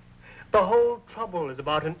peace. The whole trouble is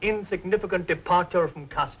about an insignificant departure from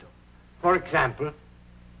custom. For example?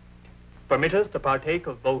 Permit us to partake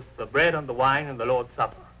of both the bread and the wine in the Lord's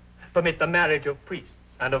Supper. Permit the marriage of priests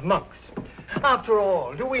and of monks. After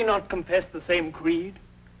all, do we not confess the same creed?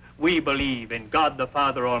 We believe in God the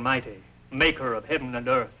Father Almighty, maker of heaven and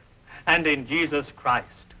earth, and in Jesus Christ.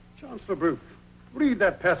 Chancellor Bruce, read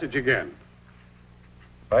that passage again.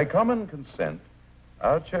 By common consent,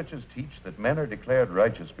 our churches teach that men are declared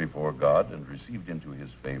righteous before God and received into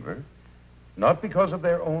his favor, not because of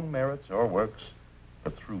their own merits or works,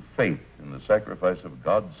 but through faith in the sacrifice of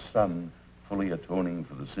God's Son, fully atoning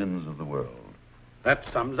for the sins of the world. That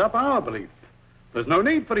sums up our belief. There's no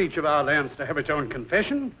need for each of our lands to have its own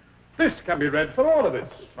confession. This can be read for all of us.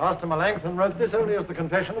 Master Melanchthon wrote this only as the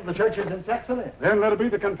confession of the churches in Saxony. Then let it be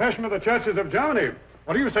the confession of the churches of Germany.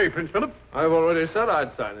 What do you say, Prince Philip? I've already said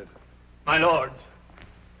I'd sign it. My lords,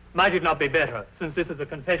 might it not be better, since this is a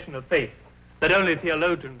confession of faith, that only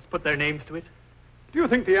theologians put their names to it? Do you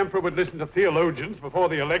think the Emperor would listen to theologians before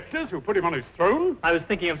the electors who put him on his throne? I was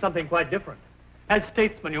thinking of something quite different. As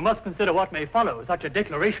statesmen, you must consider what may follow such a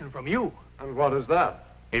declaration from you. And what is that?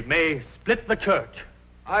 It may split the church.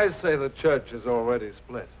 I say the church is already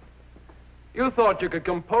split. You thought you could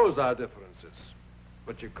compose our differences,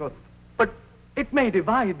 but you couldn't. But it may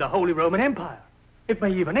divide the Holy Roman Empire. It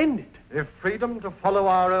may even end it. If freedom to follow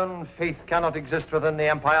our own faith cannot exist within the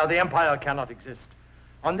Empire cannot exist.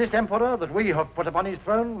 And this Emperor that we have put upon his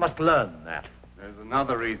throne must learn that. There's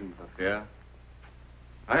another reason for fear.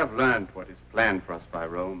 I have learned what is planned for us by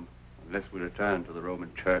Rome, unless we return to the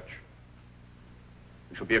Roman Church.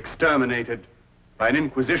 We shall be exterminated by an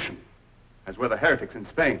inquisition, as were the heretics in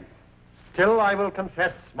Spain. Still, I will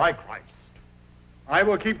confess my Christ. I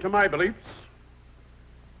will keep to my beliefs.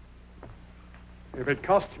 If it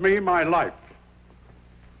costs me my life.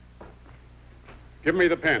 Give me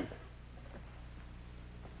the pen.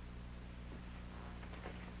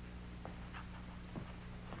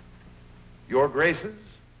 Your Graces,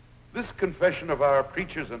 this confession of our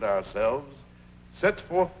preachers and ourselves sets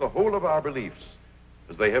forth the whole of our beliefs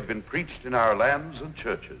as they have been preached in our lands and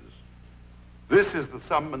churches. This is the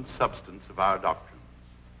sum and substance of our doctrines.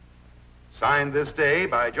 Signed this day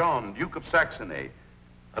by John, Duke of Saxony,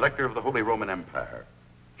 Elector of the Holy Roman Empire;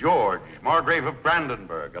 George, Margrave of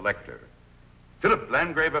Brandenburg, Elector; Philip,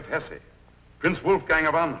 Landgrave of Hesse; Prince Wolfgang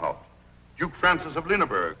of Anhalt; Duke Francis of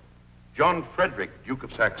Lüneburg; John Frederick, Duke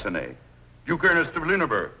of Saxony; Duke Ernest of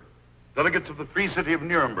Lüneburg; delegates of the Free City of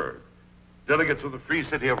Nuremberg; delegates of the Free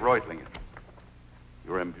City of Reutlingen.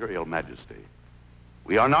 Your Imperial Majesty,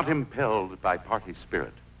 we are not impelled by party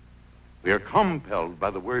spirit. We are compelled by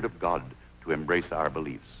the Word of God to embrace our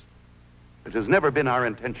beliefs. It has never been our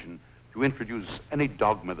intention to introduce any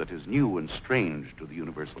dogma that is new and strange to the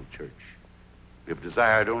universal church. We have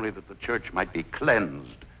desired only that the church might be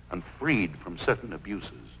cleansed and freed from certain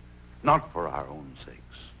abuses, not for our own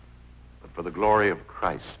sakes, but for the glory of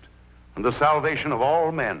Christ and the salvation of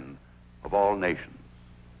all men, of all nations.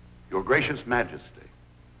 Your gracious Majesty,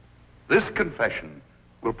 this confession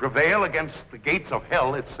will prevail against the gates of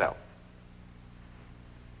hell itself.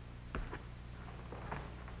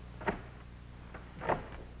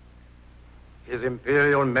 His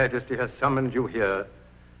Imperial Majesty has summoned you here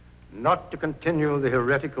not to continue the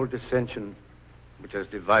heretical dissension which has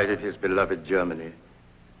divided his beloved Germany,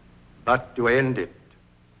 but to end it.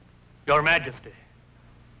 Your Majesty,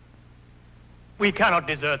 we cannot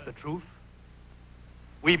desert the truth.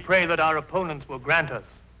 We pray that our opponents will grant us,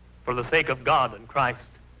 for the sake of God and Christ,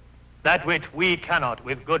 that which we cannot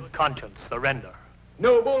with good conscience surrender.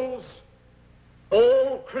 Nobles,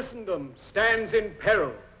 all Christendom stands in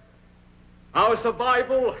peril. Our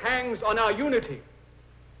survival hangs on our unity,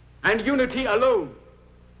 and unity alone.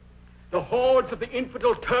 The hordes of the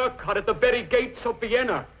infidel Turk are at the very gates of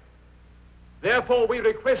Vienna. Therefore, we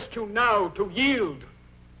request you now to yield.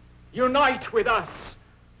 Unite with us.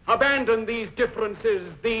 Abandon these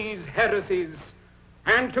differences, these heresies,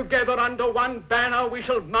 and together under one banner we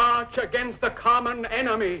shall march against the common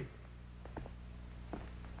enemy.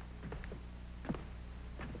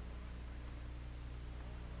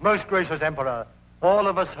 Most gracious Emperor, all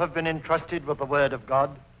of us have been entrusted with the word of God.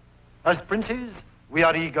 As princes, we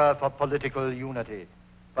are eager for political unity,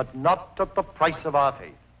 but not at the price of our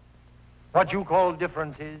faith. What you call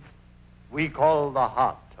differences, we call the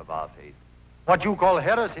heart of our faith. What you call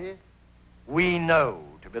heresy, we know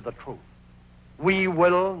to be the truth. We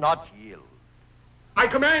will not yield. I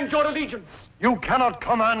command your allegiance. You cannot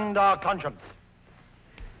command our conscience.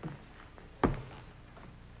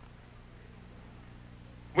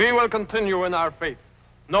 We will continue in our faith,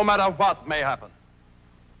 no matter what may happen.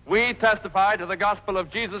 We testify to the gospel of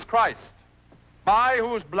Jesus Christ, by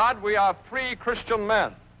whose blood we are free Christian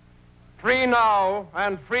men, free now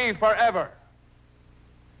and free forever.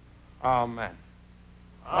 Amen.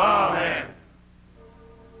 Amen.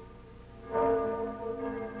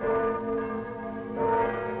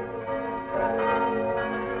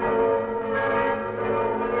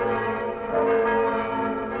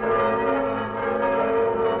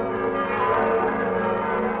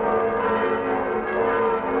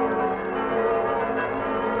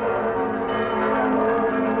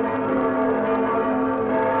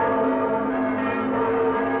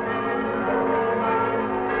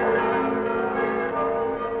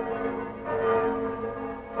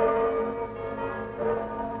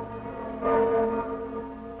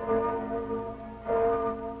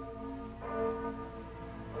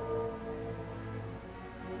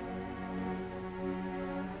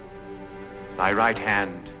 Thy right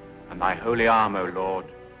hand and thy holy arm, O Lord,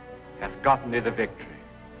 hath gotten thee the victory.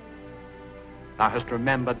 Thou hast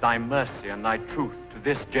remembered thy mercy and thy truth to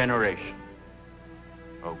this generation.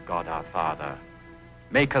 O God our Father,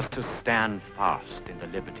 make us to stand fast in the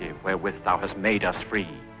liberty wherewith thou hast made us free,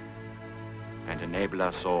 and enable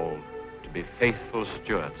us all to be faithful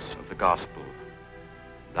stewards of the gospel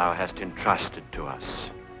thou hast entrusted to us,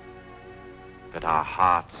 that our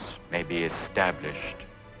hearts may be established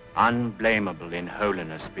unblameable in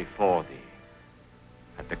holiness before thee,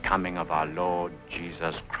 at the coming of our Lord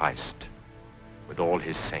Jesus Christ with all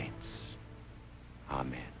his saints.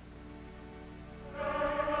 Amen.